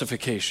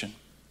justification.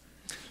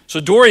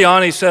 So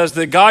Doriani says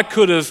that God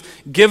could have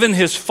given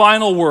his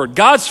final word,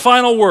 God's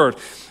final word,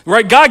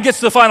 right? God gets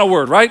the final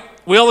word, right?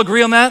 We all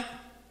agree on that?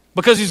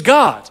 Because he's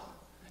God.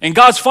 And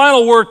God's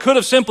final word could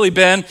have simply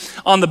been,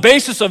 on the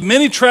basis of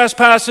many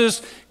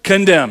trespasses,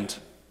 condemned.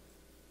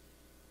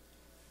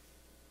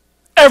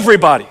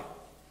 Everybody.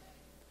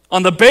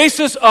 On the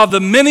basis of the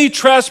many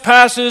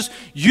trespasses,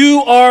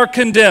 you are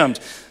condemned.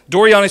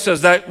 Doriani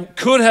says that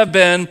could have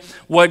been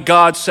what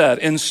God said.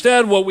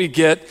 Instead, what we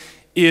get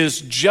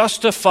is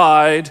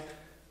justified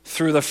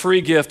through the free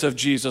gift of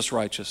Jesus'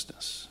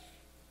 righteousness.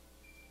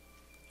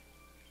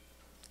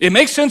 It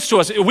makes sense to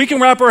us. We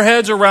can wrap our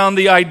heads around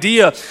the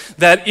idea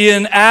that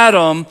in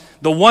Adam,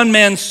 the one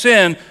man's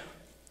sin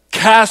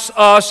casts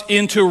us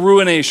into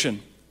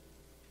ruination,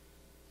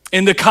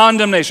 into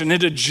condemnation,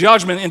 into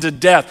judgment, into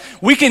death.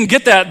 We can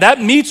get that.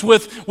 That meets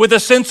with a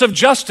sense of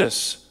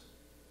justice.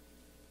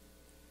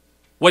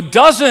 What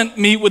doesn't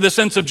meet with a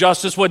sense of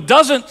justice, what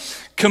doesn't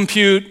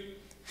compute,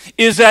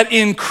 is that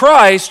in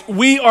Christ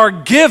we are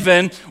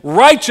given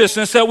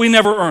righteousness that we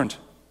never earned.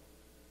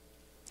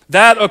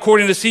 That,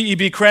 according to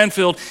C.E.B.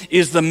 Cranfield,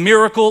 is the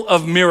miracle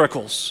of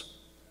miracles,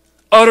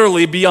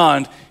 utterly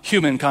beyond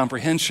human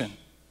comprehension.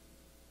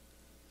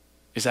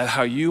 Is that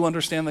how you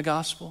understand the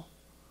gospel?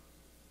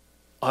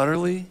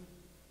 Utterly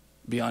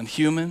beyond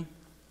human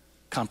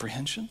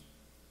comprehension?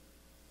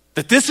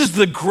 That this is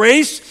the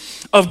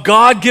grace of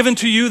God given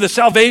to you, the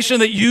salvation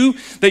that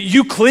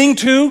you cling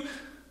to?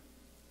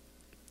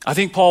 I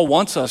think Paul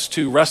wants us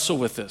to wrestle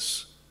with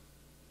this.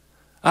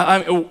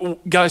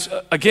 Guys,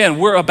 again,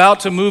 we're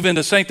about to move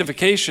into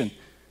sanctification.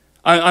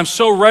 I'm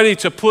so ready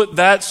to put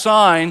that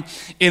sign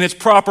in its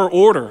proper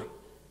order.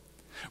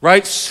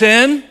 Right?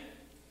 Sin,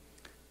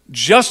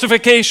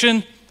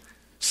 justification,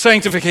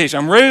 sanctification.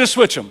 I'm ready to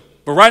switch them.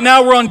 But right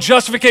now we're on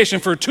justification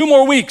for 2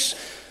 more weeks.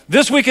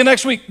 This week and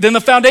next week. Then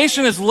the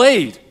foundation is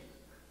laid.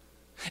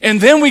 And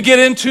then we get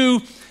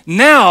into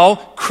now,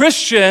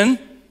 Christian,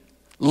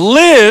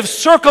 live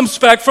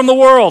circumspect from the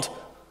world.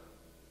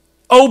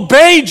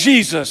 Obey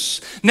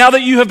Jesus now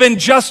that you have been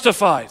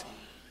justified.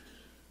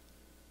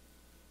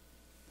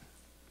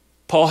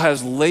 Paul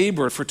has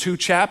labored for 2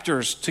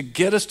 chapters to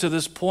get us to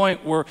this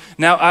point where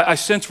now I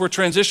sense we're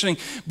transitioning,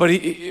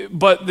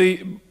 but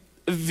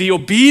the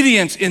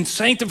obedience in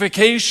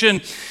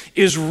sanctification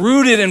is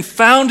rooted and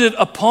founded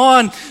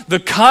upon the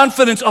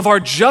confidence of our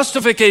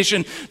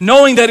justification,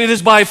 knowing that it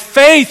is by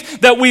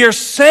faith that we are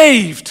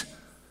saved.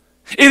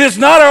 It is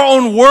not our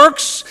own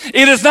works.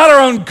 It is not our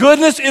own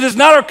goodness. It is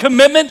not our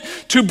commitment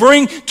to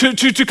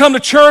come to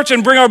church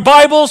and bring our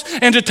Bibles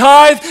and to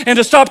tithe and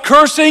to stop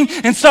cursing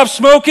and stop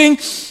smoking.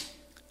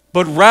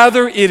 But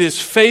rather it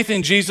is faith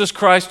in Jesus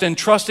Christ and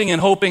trusting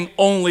and hoping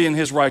only in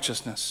his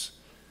righteousness.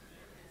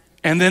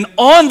 And then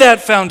on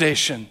that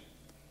foundation,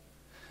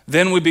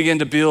 then we begin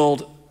to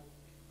build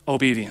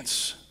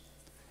obedience.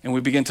 And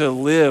we begin to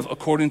live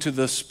according to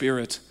the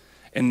Spirit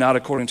and not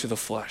according to the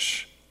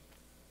flesh.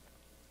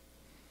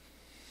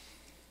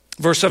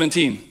 Verse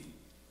 17,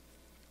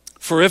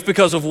 for if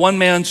because of one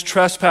man's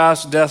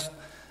trespass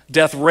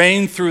death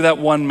reigned through that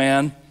one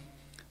man,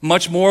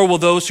 much more will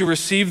those who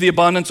receive the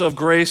abundance of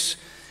grace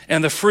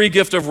and the free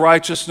gift of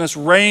righteousness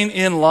reign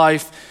in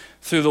life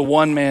through the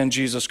one man,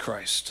 Jesus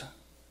Christ.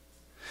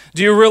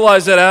 Do you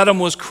realize that Adam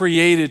was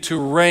created to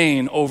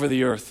reign over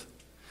the earth,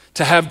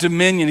 to have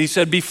dominion? He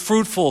said, be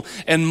fruitful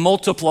and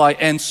multiply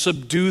and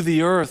subdue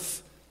the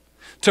earth,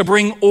 to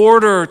bring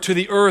order to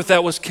the earth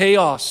that was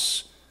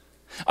chaos.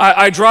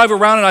 I drive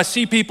around and I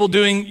see people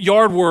doing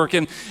yard work,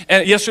 and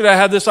yesterday I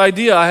had this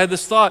idea, I had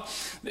this thought.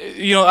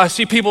 I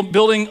see people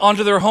building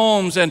onto their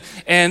homes and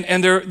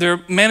they're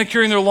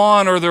manicuring their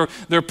lawn, or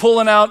they're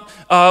pulling out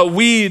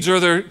weeds, or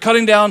they're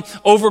cutting down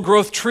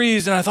overgrowth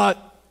trees, and I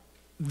thought,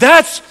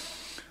 that's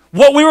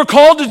what we were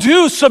called to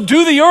do,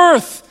 subdue the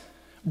earth,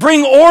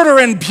 bring order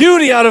and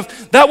beauty out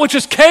of that which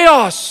is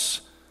chaos.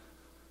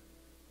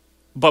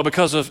 But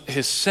because of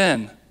his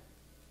sin,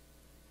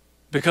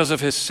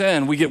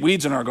 we get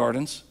weeds in our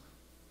gardens.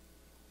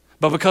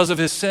 But because of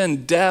his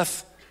sin,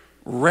 death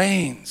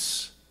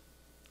reigns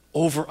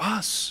over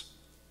us.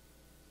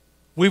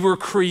 We were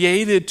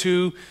created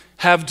to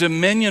have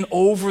dominion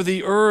over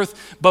the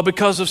earth, but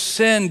because of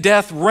sin,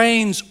 death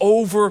reigns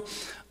over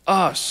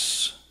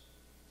us.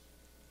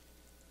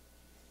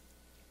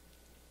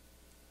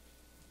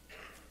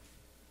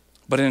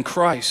 But in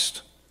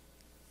Christ,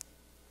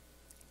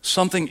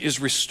 something is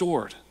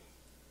restored.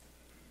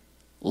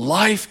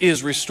 Life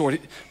is restored.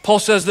 Paul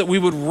says that we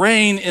would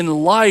reign in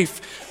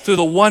life through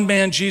the one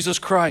man, Jesus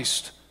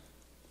Christ.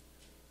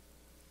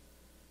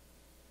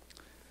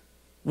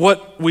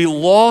 What we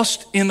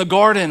lost in the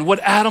garden, what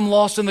Adam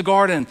lost in the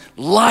garden,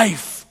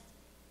 life,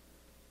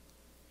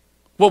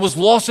 What was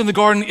lost in the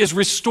garden is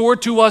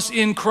restored to us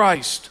in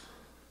Christ.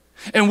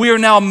 And we are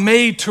now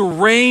made to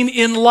reign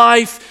in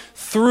life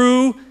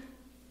through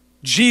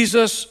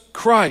Jesus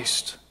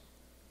Christ,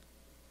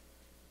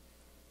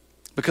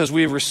 because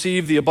we have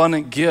received the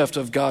abundant gift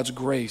of God's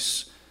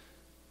grace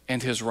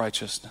and his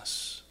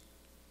righteousness.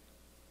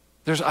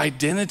 There's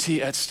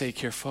identity at stake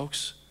here,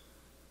 folks.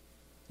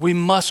 We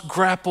must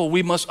grapple,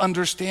 we must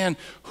understand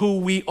who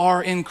we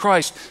are in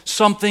Christ.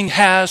 Something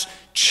has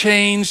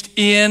changed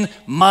in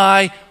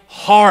my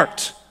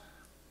heart.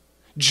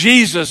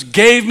 Jesus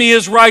gave me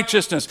his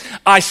righteousness.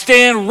 I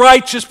stand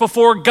righteous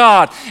before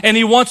God, and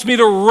he wants me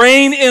to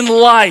reign in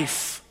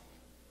life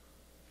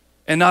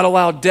and not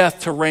allow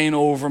death to reign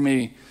over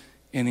me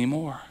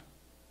anymore.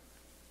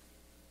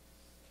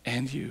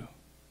 And you,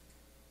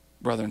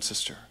 brother and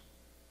sister,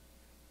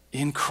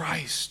 in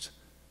Christ,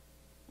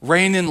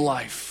 reign in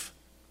life.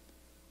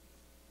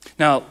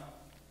 Now,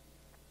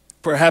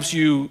 perhaps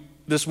you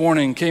this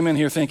morning came in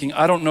here thinking,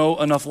 I don't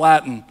know enough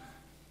Latin.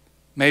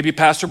 Maybe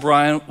Pastor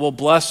Brian will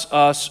bless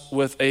us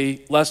with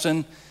a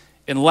lesson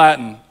in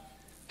Latin.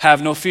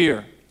 Have no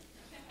fear.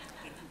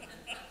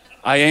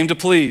 I aim to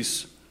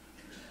please.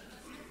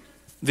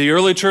 The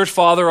early church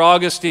father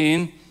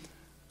Augustine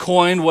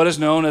coined what is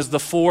known as the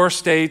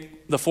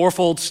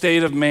fourfold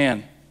state of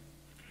man.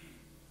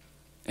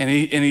 And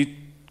he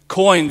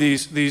coined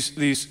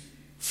these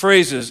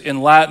phrases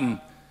in Latin.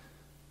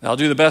 I'll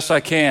do the best I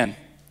can.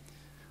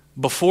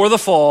 Before the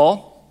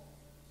fall,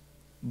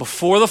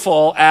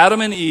 Adam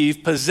and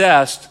Eve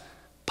possessed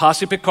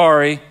posse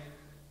peccari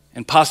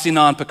and posse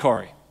non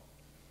peccari.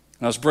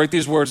 Now let's break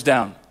these words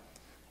down.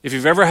 If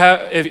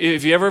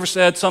you ever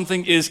said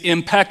something is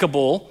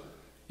impeccable,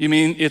 you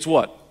mean it's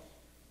what?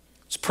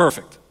 It's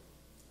perfect.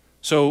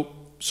 So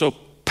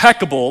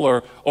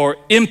peccable or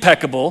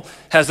impeccable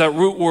has that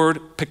root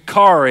word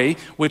peccari,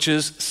 which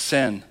is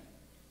sin.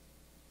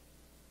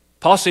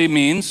 Posse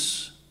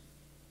means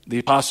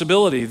the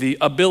possibility, the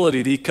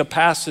ability, the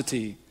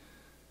capacity.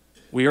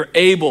 We are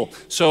able.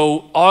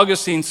 So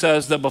Augustine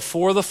says that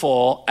before the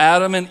fall,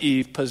 Adam and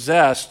Eve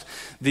possessed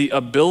the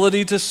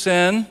ability to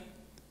sin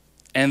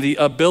and the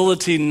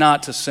ability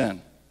not to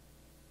sin.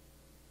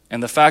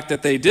 And the fact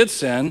that they did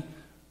sin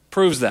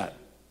proves that.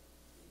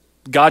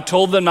 God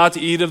told them not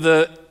to eat of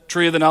the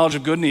tree of the knowledge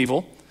of good and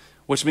evil,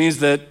 which means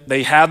that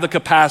they had the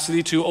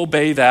capacity to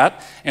obey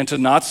that and to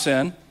not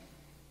sin.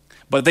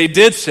 But they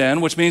did sin,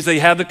 which means they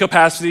had the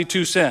capacity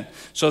to sin.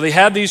 So they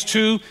had these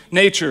two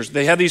natures.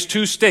 They had these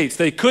two states.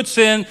 They could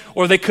sin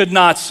or they could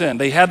not sin.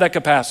 They had that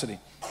capacity.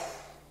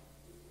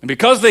 And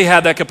because they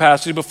had that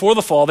capacity before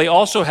the fall, they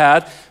also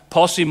had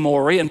posse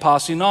mori and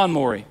posse non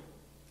mori.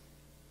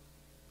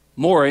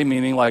 Mori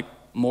meaning like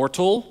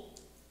mortal,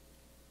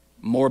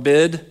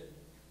 morbid,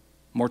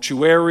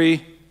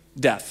 mortuary,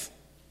 death.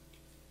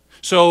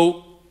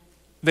 So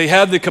they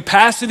had the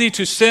capacity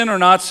to sin or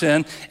not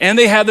sin, and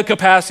they had the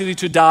capacity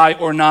to die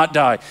or not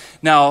die.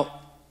 Now,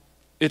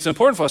 it's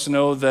important for us to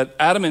know that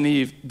Adam and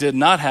Eve did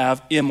not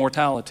have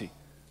immortality.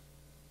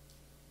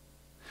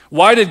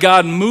 Why did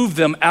God move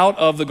them out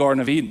of the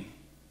Garden of Eden?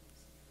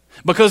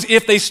 Because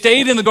if they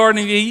stayed in the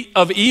Garden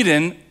of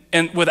Eden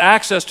and with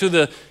access to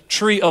the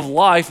tree of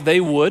life, they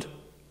would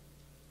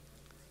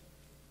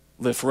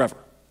live forever.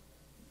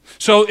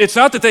 So it's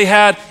not that they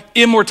had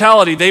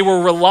immortality. They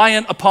were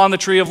reliant upon the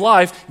tree of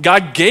life.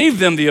 God gave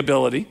them the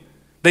ability.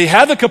 They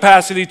had the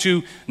capacity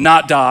to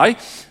not die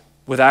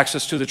with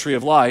access to the tree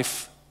of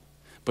life,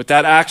 but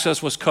that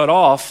access was cut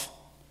off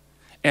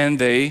and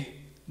they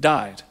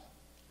died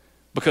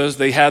because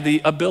they had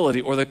the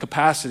ability or the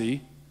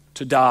capacity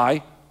to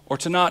die or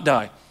to not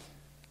die.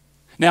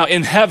 Now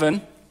in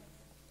heaven,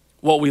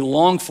 what we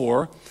long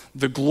for,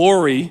 the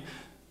glory,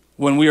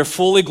 when we are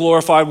fully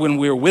glorified, when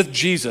we are with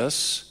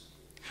Jesus,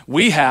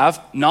 we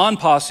have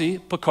non-posse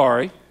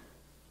peccari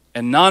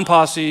and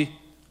non-posse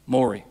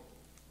mori,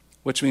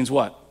 which means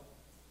what?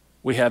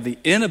 We have the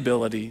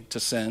inability to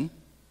sin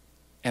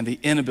and the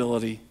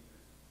inability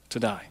to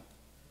die.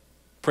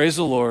 Praise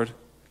the Lord,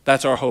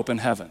 that's our hope in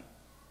heaven.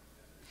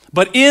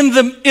 But in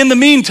the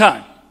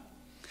meantime,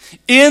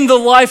 in the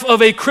life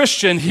of a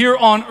Christian here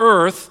on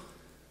earth,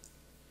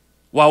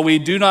 while we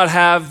do not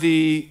have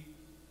the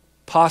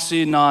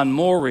posse non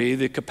mori,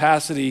 the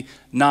capacity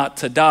not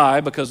to die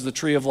because the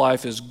tree of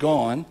life is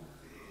gone,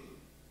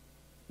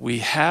 we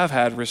have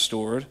had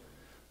restored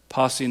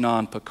posse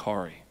non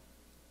peccari,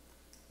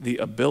 the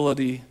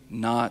ability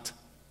not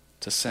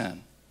to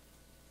sin.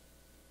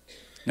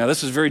 Now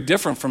this is very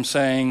different from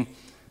saying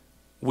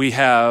we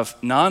have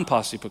non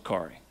posse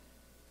peccari,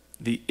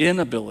 the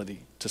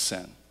inability to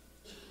sin.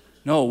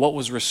 No, what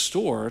was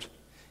restored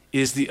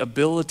is the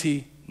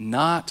ability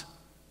not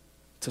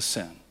to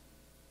sin.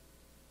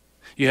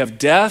 You have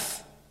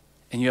death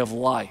and you have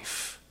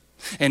life.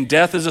 And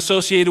death is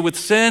associated with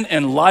sin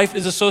and life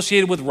is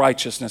associated with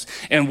righteousness.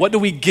 And what do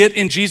we get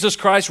in Jesus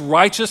Christ?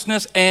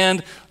 Righteousness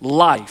and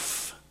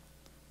life.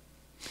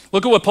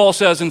 Look at what Paul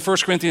says in 1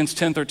 Corinthians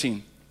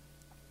 10:13.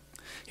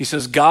 He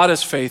says, God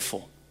is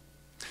faithful,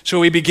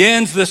 So he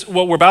begins this,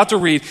 what we're about to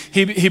read,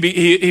 he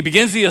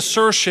begins the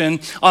assertion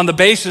on the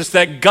basis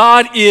that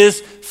God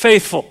is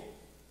faithful.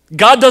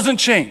 God doesn't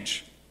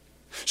change.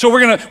 So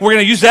we're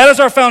gonna use that as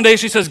our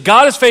foundation. He says,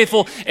 God is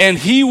faithful, and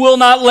he will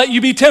not let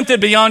you be tempted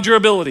beyond your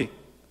ability.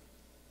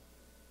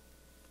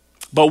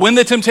 But with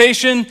the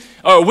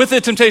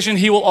temptation,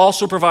 he will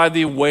also provide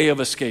the way of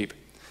escape,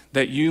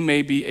 that you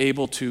may be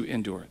able to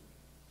endure it.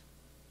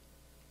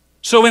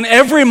 So in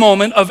every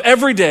moment of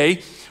every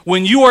day,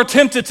 when you are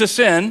tempted to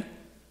sin,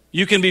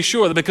 you can be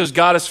sure that because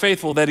God is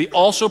faithful, that he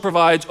also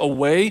provides a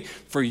way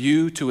for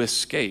you to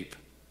escape.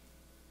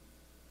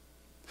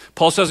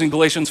 Paul says in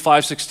Galatians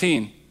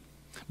 5:16,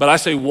 but I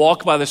say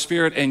walk by the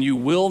Spirit and you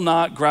will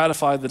not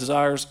gratify the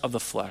desires of the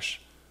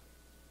flesh.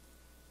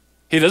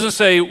 He doesn't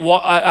say,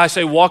 I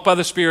say walk by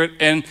the Spirit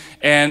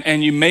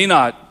and you may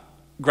not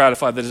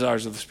gratify the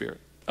desires of the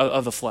Spirit,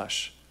 of the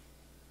flesh.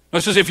 No,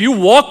 it says if you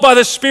walk by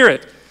the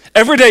Spirit,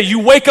 every day you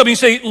wake up and you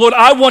say, Lord,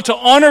 I want to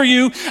honor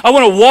you. I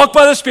want to walk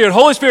by the Spirit.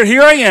 Holy Spirit,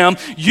 here I am.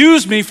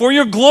 Use me for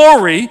your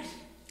glory.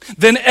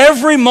 Then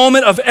every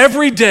moment of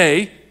every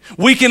day,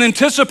 we can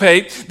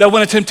anticipate that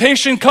when a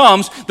temptation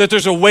comes, that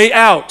there's a way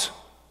out.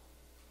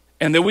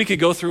 And that we could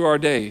go through our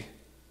day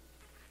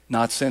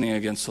not sinning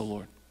against the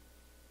Lord.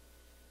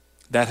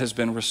 That has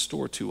been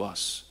restored to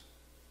us.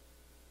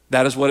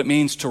 That is what it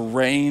means to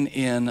reign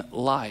in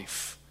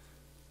life.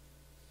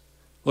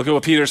 Look at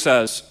what Peter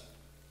says.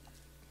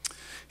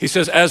 He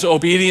says, as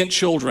obedient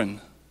children,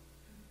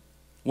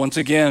 once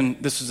again,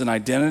 this is an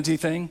identity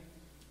thing.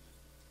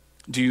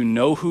 Do you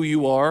know who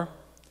you are?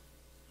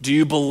 Do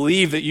you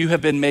believe that you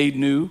have been made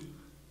new?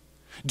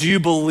 Do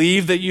you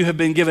believe that you have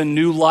been given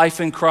new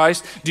life in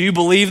Christ? Do you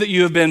believe that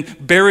you have been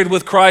buried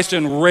with Christ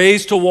and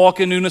raised to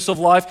walk in newness of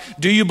life?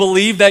 Do you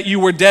believe that you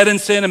were dead in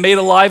sin and made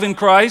alive in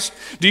Christ?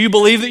 Do you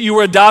believe that you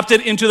were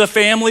adopted into the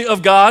family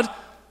of God?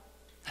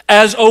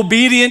 As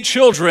obedient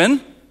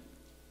children,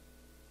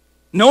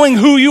 knowing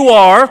who you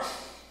are,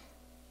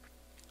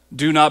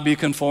 do not be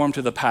conformed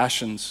to the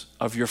passions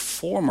of your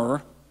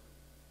former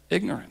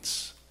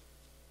ignorance.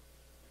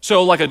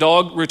 So like a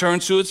dog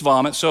returns to its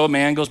vomit, so a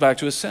man goes back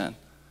to his sin.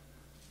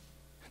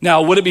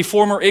 Now, would it be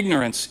former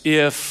ignorance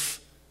if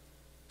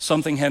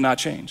something had not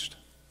changed?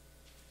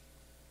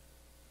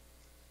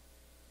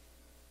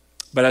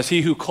 But as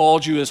he who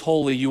called you is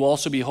holy, you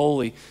also be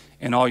holy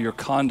in all your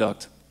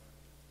conduct,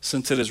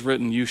 since it is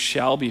written, you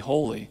shall be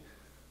holy,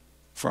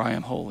 for I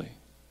am holy.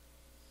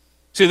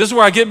 See, this is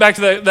where I get back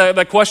to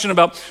that question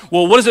about,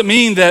 well, what does it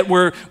mean that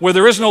where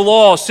there is no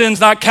law, sin's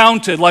not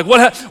counted? Like,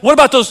 what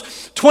about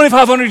those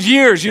 2,500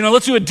 years?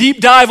 Let's do a deep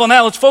dive on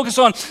that. Let's focus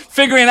on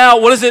figuring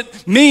out what does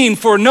it mean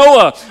for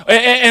Noah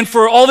and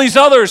for all these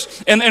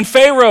others and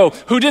Pharaoh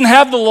who didn't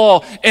have the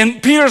law.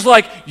 And Peter's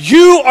like,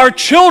 you are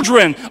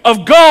children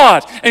of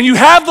God, and you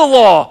have the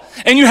law,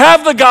 and you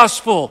have the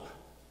gospel.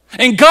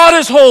 And God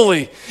is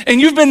holy, and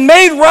you've been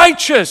made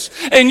righteous,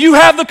 and you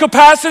have the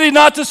capacity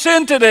not to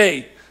sin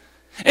today.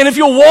 And if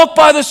you'll walk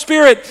by the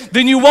Spirit,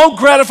 then you won't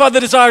gratify the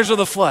desires of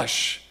the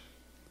flesh.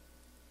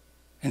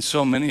 And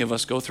so many of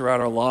us go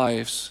throughout our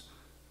lives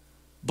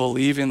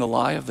believing the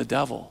lie of the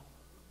devil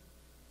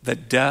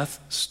that death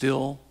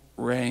still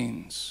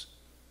reigns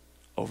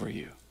over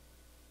you.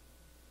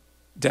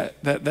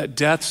 That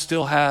death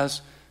still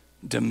has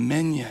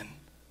dominion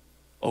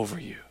over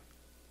you.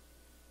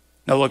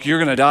 Now look, you're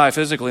going to die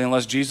physically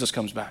unless Jesus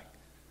comes back,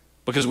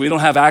 because we don't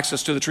have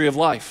access to the tree of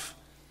life.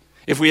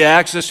 If we had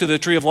access to the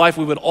tree of life,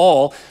 we would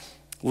all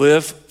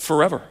live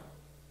forever.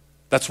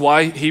 That's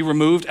why he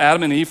removed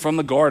Adam and Eve from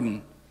the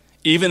garden,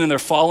 even in their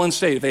fallen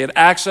state. They had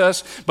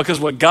access because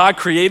what God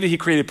created, he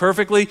created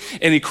perfectly,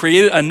 and he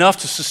created enough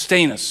to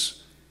sustain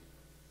us.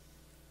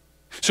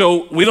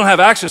 So we don't have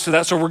access to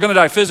that, so we're going to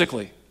die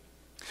physically.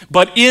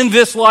 But in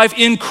this life,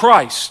 in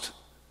Christ,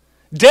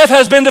 death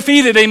has been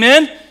defeated,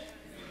 amen?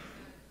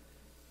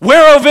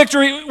 Where, O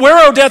victory,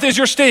 where, O death, is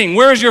your sting?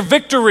 Where is your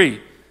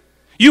victory?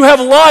 You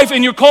have life,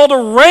 and you're called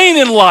to reign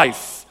in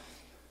life.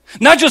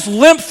 Not just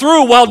limp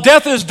through while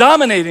death is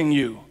dominating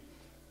you.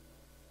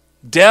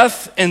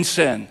 Death and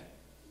sin.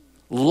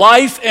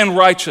 Life and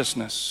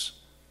righteousness.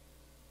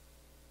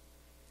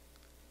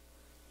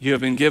 You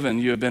have been given,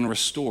 you have been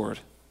restored.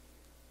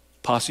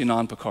 Posse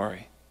non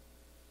peccari.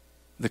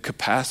 The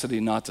capacity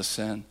not to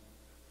sin.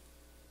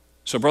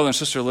 So brother and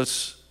sister,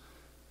 let's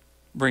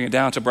bring it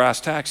down to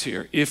brass tacks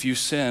here. If you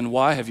sin,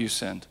 why have you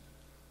sinned?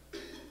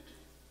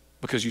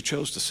 Because you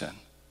chose to sin.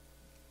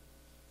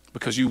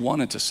 Because you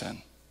wanted to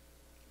sin.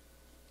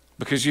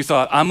 Because you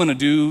thought, I'm going to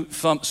do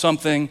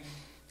something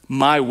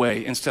my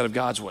way instead of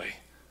God's way.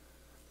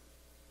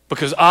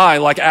 Because I,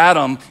 like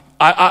Adam,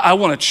 I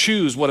want to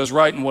choose what is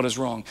right and what is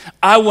wrong.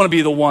 I want to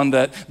be the one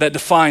that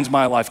defines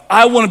my life.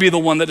 I want to be the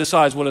one that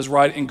decides what is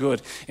right and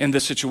good in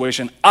this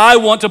situation. I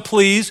want to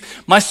please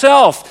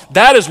myself.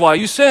 That is why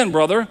you sin,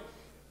 brother.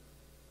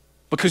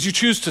 Because you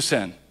choose to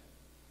sin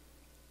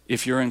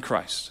if you're in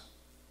Christ.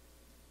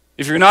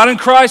 If you're not in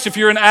Christ, if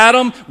you're in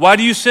Adam, why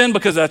do you sin?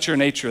 Because that's your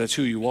nature, that's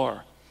who you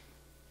are.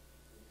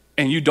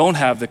 And you don't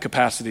have the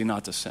capacity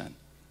not to sin.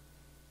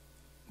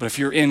 But if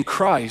you're in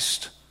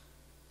Christ,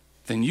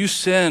 then you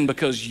sin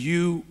because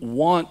you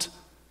want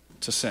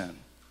to sin,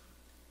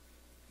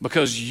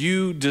 because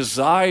you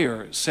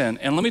desire sin.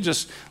 And let me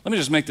just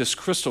make this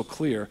crystal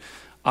clear.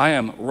 I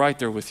am right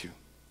there with you.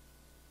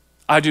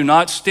 I do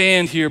not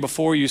stand here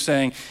before you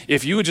saying,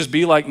 if you would just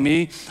be like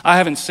me, I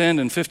haven't sinned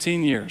in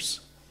 15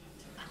 years.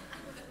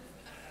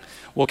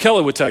 Well,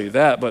 Kelly would tell you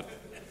that, but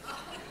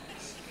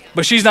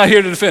she's not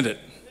here to defend it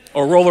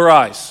or roll her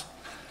eyes.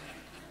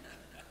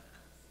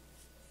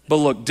 But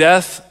look,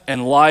 death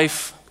and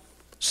life,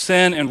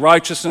 sin and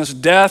righteousness,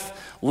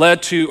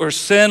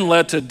 sin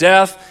led to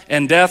death,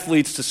 and death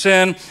leads to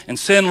sin, and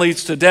sin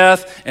leads to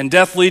death, and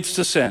death leads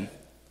to sin.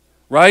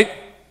 Right?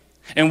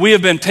 And we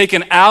have been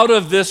taken out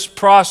of this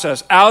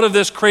process, out of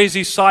this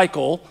crazy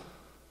cycle,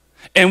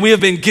 and we have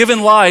been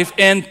given life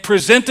and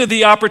presented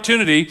the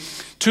opportunity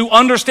to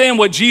understand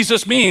what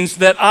Jesus means,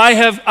 that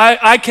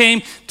I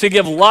came to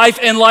give life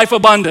and life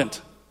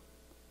abundant.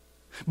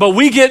 But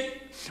we get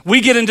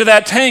into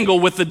that tangle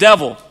with the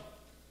devil.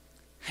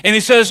 And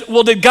he says,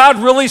 well, did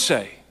God really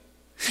say?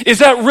 Is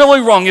that really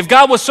wrong? If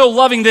God was so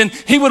loving, then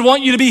he would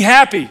want you to be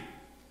happy.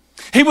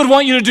 He would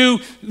want you to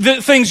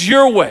do things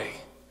your way.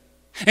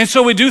 And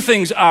so we do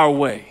things our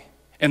way.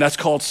 And that's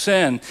called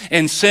sin.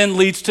 And sin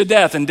leads to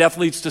death, and death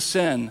leads to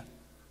sin.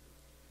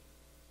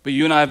 But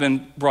you and I have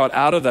been brought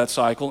out of that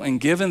cycle and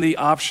given the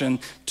option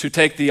to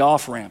take the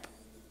off-ramp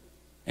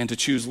and to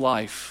choose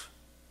life.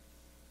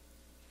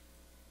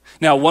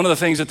 Now, one of the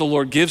things that the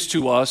Lord gives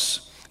to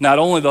us, not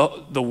only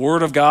the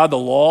Word of God, the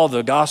law,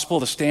 the gospel,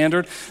 the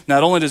standard,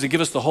 not only does he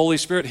give us the Holy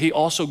Spirit, he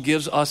also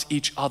gives us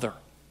each other.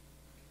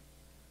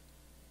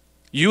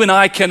 You and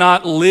I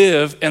cannot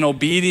live an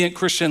obedient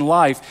Christian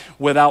life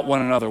without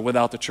one another,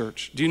 without the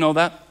church. Do you know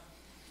that?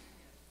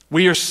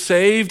 We are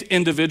saved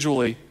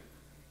individually,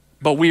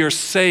 but we are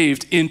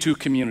saved into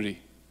community.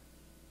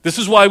 This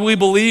is why we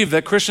believe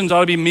that Christians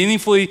ought to be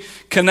meaningfully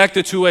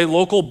connected to a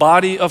local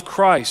body of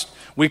Christ.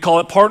 We call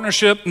it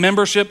partnership,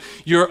 membership.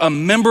 You're a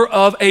member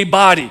of a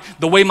body.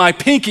 The way my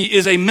pinky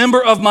is a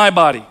member of my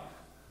body.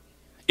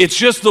 It's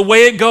just the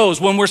way it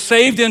goes. When we're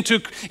saved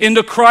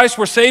into Christ,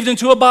 we're saved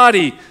into a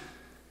body.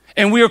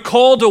 And we are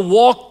called to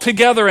walk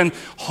together and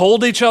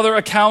hold each other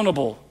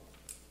accountable.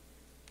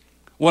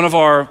 One of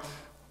our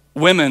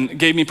women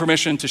gave me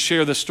permission to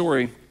share this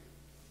story.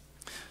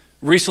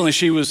 Recently,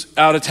 she was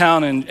out of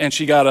town and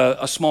she got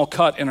a small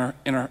cut in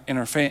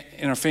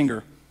her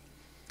finger.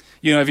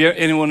 You know,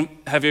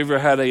 have you ever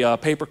had a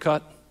paper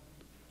cut?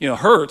 You know, it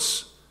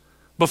hurts,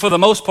 but for the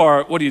most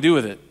part, what do you do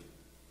with it?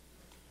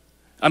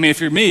 I mean,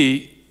 if you're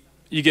me,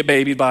 you get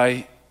babied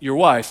by your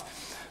wife.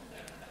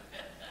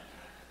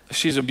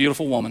 She's a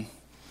beautiful woman.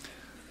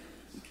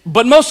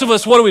 But most of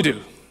us, what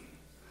do?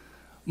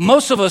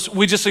 Most of us,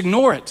 we just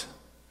ignore it.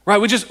 Right,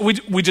 we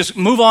just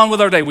move on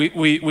with our day.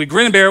 We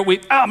grin and bear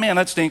it. Oh man,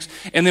 that stinks,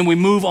 and then we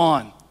move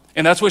on.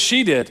 And that's what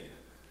she did.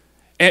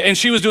 And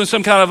she was doing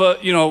some kind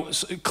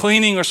of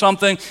cleaning or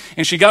something,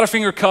 and she got her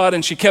finger cut,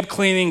 and she kept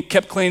cleaning,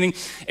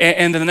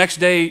 and the next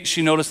day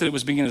she noticed that it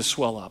was beginning to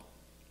swell up.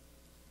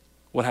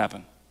 What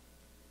happened?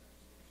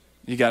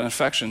 You got an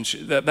infection.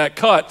 That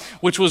cut,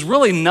 which was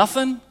really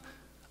nothing.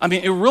 I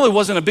mean, it really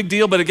wasn't a big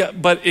deal, but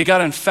it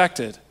got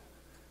infected.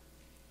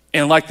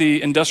 And like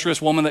the industrious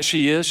woman that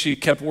she is, she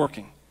kept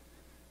working.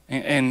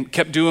 And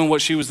kept doing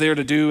what she was there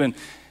to do and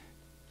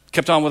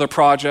kept on with her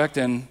project.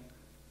 And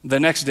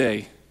the next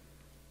day,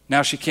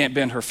 now she can't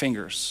bend her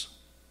fingers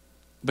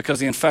because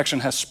the infection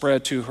has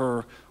spread to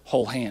her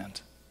whole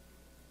hand.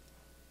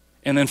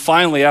 And then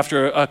finally,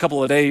 after a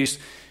couple of days,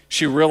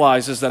 she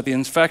realizes that the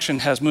infection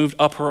has moved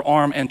up her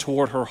arm and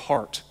toward her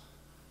heart.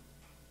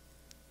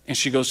 And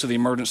she goes to the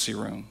emergency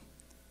room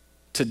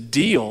to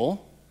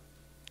deal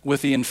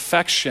with the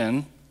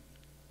infection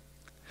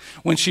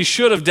when she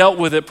should have dealt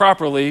with it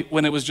properly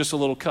when it was just a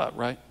little cut,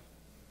 right?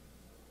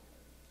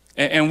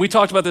 And we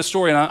talked about this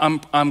story, and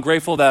I'm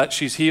grateful that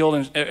she's healed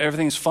and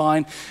everything's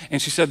fine.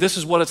 And she said, this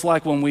is what it's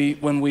like when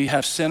we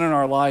have sin in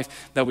our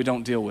life that we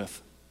don't deal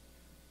with.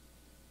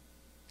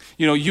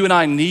 You know, you and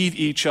I need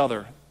each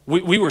other.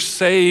 We were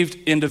saved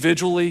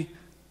individually,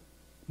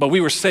 but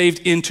we were saved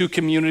into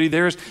community.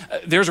 There's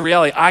a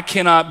reality. I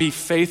cannot be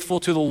faithful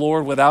to the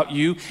Lord without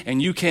you,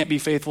 and you can't be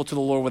faithful to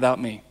the Lord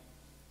without me.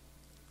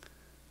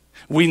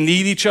 We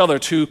need each other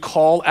to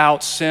call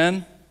out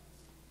sin,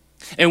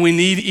 and we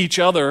need each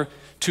other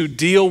to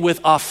deal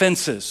with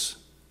offenses.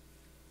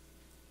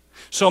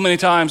 So many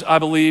times I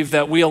believe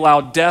that we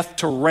allow death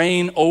to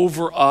reign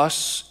over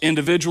us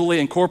individually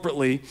and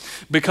corporately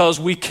because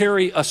we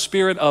carry a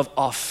spirit of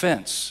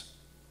offense.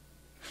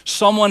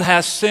 Someone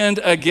has sinned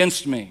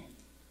against me.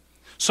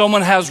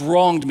 Someone has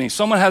wronged me.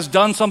 Someone has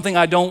done something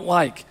I don't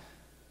like.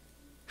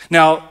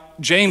 Now,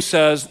 James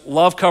says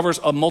love covers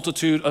a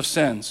multitude of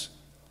sins.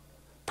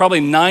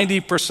 Probably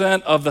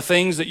 90% of the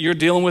things that you're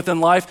dealing with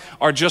in life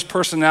are just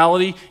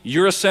personality.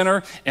 You're a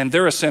sinner and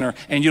they're a sinner,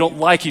 and you don't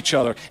like each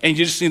other, and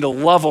you just need to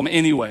love them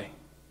anyway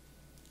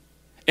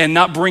and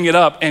not bring it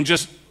up and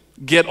just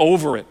get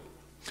over it.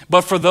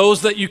 But for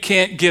those that you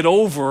can't get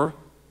over,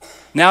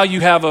 now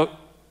you have a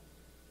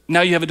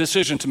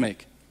decision to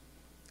make.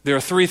 There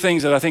are three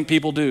things that I think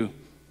people do.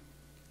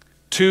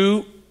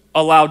 2,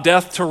 allow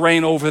death to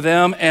reign over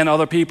them and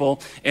other people,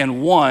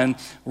 and 1,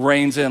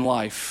 reigns in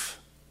life.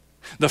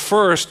 The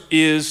first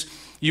is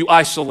you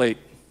isolate.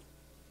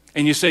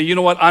 And you say, you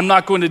know what, I'm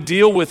not going to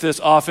deal with this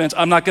offense.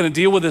 I'm not going to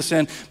deal with this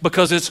sin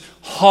because it's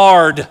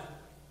hard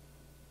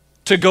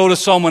to go to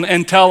someone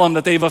and tell them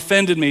that they've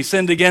offended me,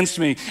 sinned against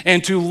me,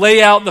 and to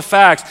lay out the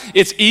facts.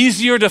 It's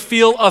easier to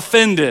feel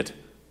offended.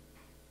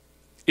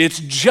 It's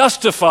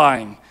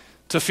justifying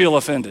to feel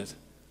offended.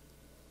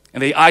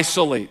 And they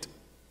isolate.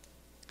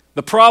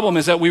 The problem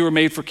is that we were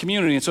made for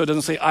community, and so it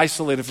doesn't say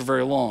isolated for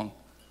very long.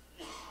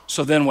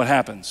 So then what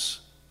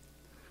happens?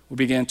 We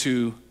begin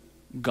to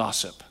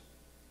gossip.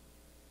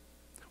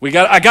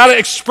 I got to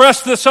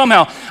express this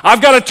somehow.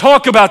 I've got to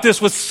talk about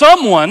this with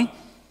someone.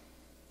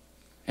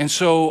 And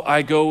so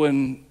I go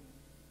and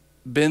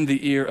bend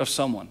the ear of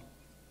someone.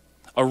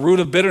 A root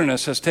of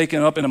bitterness has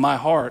taken up into my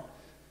heart,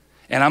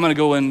 and I'm going to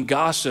go and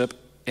gossip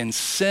and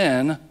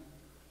sin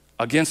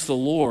against the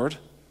Lord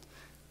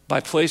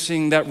by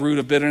placing that root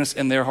of bitterness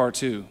in their heart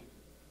too.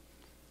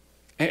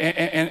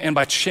 And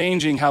by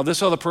changing how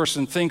this other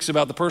person thinks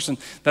about the person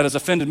that has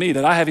offended me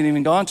that I haven't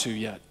even gone to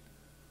yet.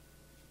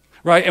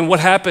 Right? And what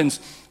happens?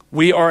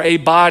 We are a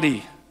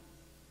body.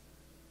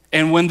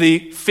 And when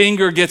the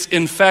finger gets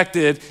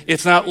infected,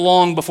 it's not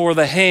long before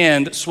the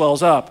hand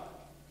swells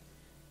up.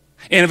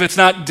 And if it's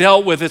not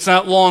dealt with, it's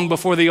not long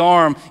before the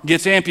arm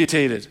gets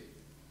amputated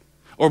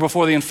or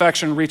before the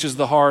infection reaches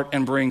the heart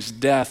and brings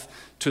death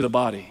to the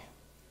body.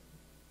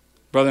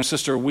 Brother and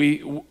sister,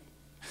 do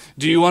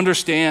you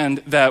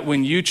understand that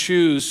when you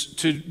choose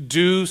to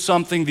do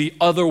something the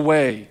other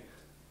way,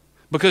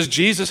 because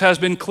Jesus has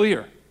been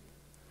clear,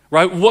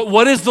 right?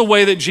 What is the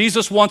way that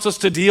Jesus wants us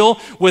to deal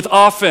with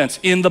offense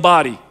in the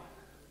body?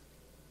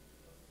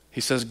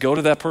 He says, go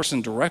to that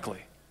person directly.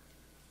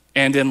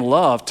 And in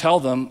love, tell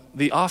them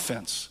the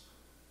offense.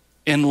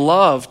 In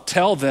love,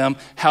 tell them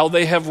how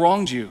they have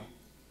wronged you.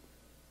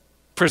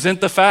 Present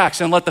the facts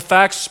and let the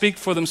facts speak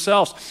for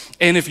themselves.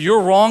 And if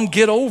you're wrong,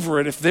 get over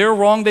it. If they're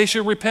wrong, they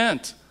should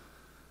repent.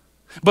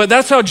 But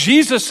that's how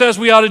Jesus says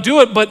we ought to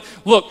do it. But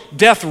look,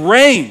 death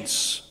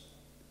reigns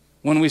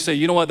when we say,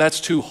 you know what, that's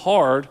too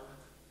hard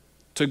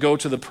to go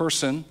to the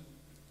person.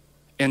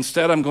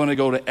 Instead, I'm going to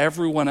go to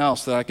everyone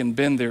else that I can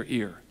bend their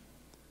ear.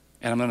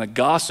 And I'm going to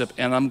gossip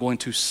and I'm going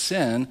to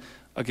sin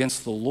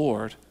against the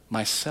Lord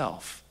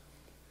myself.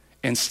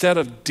 Instead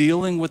of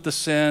dealing with the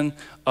sin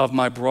of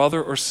my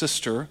brother or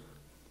sister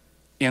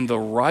in the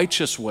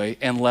righteous way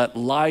and let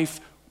life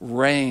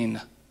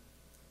reign.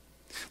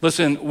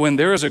 Listen, when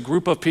there is a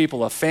group of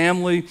people, a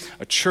family,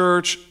 a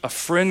church, a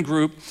friend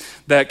group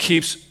that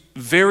keeps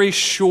very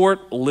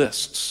short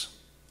lists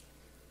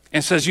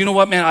and says, you know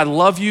what, man, I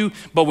love you,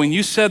 but when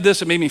you said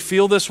this, it made me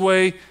feel this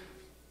way,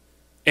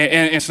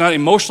 and it's not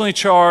emotionally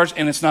charged,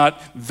 and it's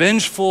not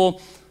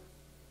vengeful,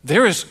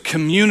 there is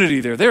community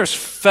there. There's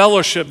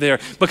fellowship there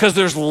because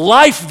there's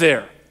life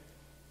there.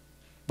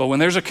 But when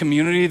there's a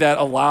community that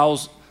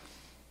allows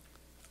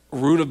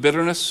root of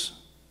bitterness,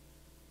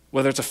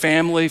 whether it's a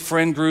family,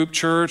 friend group,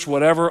 church,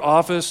 whatever,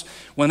 office,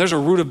 when there's a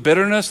root of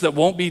bitterness that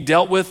won't be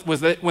dealt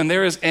with it, when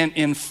there is an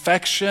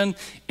infection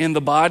in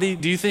the body,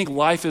 do you think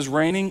life is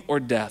reigning or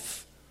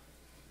death?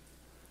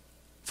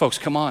 Folks,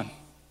 come on.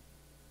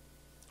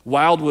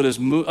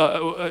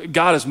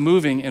 God is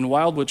moving in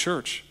Wildwood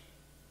Church.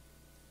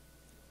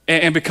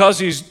 And because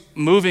he's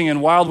moving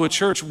in Wildwood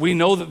Church, we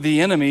know that the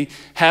enemy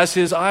has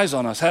his eyes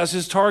on us, has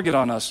his target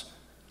on us.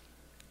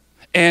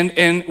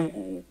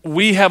 And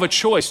we have a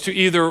choice to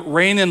either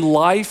reign in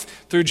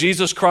life through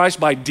Jesus Christ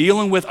by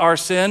dealing with our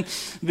sin,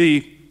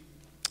 the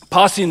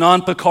posse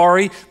non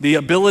peccari, the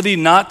ability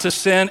not to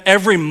sin.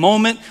 Every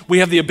moment we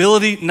have the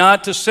ability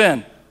not to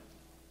sin.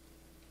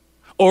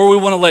 Or we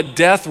want to let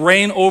death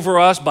reign over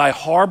us by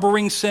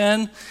harboring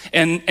sin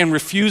and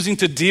refusing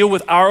to deal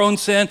with our own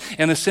sin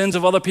and the sins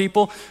of other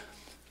people.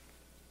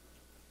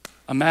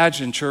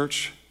 Imagine,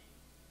 church,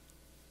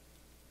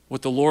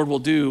 what the Lord will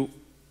do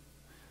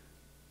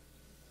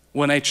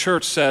when a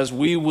church says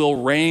we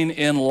will reign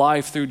in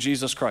life through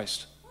Jesus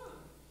Christ.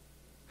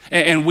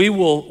 And we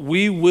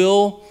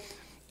will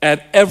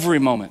at every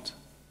moment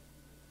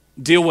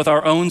deal with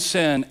our own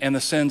sin and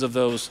the sins of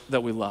those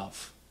that we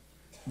love,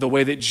 the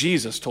way that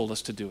Jesus told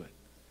us to do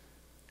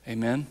it.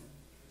 Amen?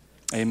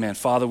 Amen.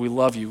 Father, we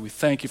love you. We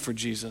thank you for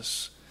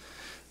Jesus,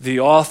 the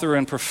author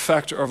and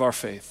perfecter of our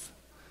faith.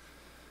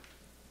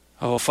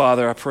 Oh,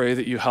 Father, I pray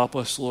that you help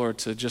us, Lord,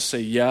 to just say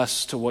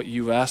yes to what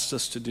you've asked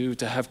us to do,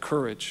 to have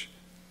courage,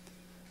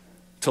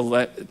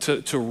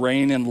 to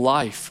reign in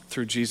life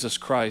through Jesus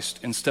Christ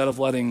instead of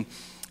letting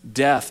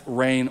death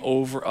reign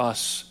over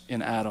us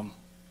in Adam.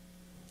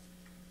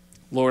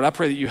 Lord, I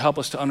pray that you help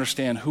us to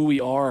understand who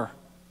we are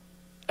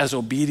as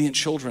obedient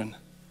children,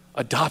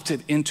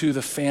 adopted into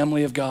the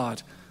family of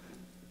God,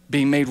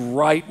 being made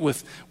right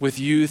with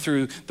you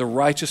through the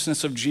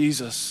righteousness of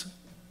Jesus.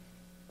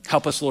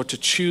 Help us, Lord, to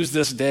choose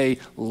this day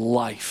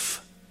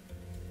life.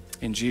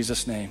 In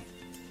Jesus' name,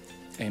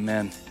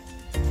 amen.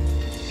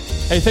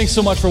 Hey, thanks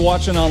so much for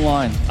watching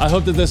online. I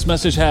hope that this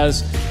message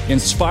has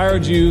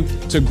inspired you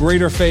to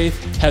greater faith,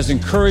 has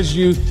encouraged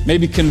you,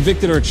 maybe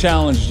convicted or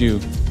challenged you.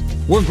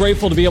 We're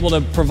grateful to be able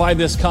to provide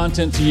this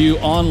content to you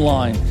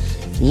online,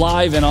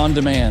 live and on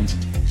demand.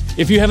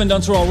 If you haven't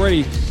done so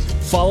already,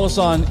 follow us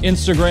on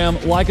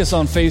Instagram, like us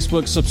on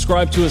Facebook,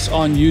 subscribe to us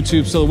on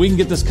YouTube so that we can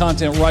get this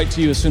content right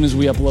to you as soon as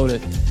we upload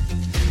it.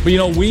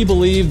 But we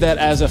believe that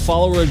as a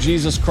follower of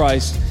Jesus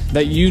Christ,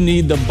 that you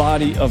need the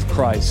body of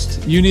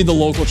Christ. You need the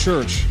local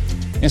church.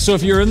 And so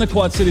if you're in the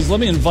Quad Cities, let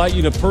me invite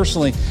you to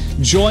personally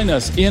join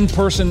us in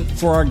person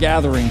for our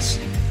gatherings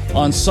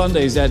on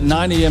Sundays at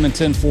 9 a.m. and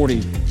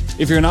 10:40.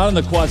 If you're not in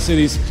the Quad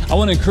Cities, I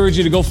want to encourage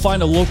you to go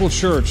find a local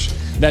church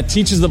that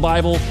teaches the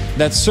Bible,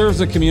 that serves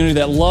the community,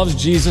 that loves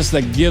Jesus,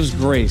 that gives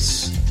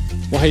grace.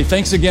 Well, hey,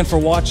 thanks again for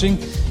watching,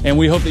 and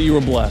we hope that you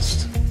were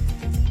blessed.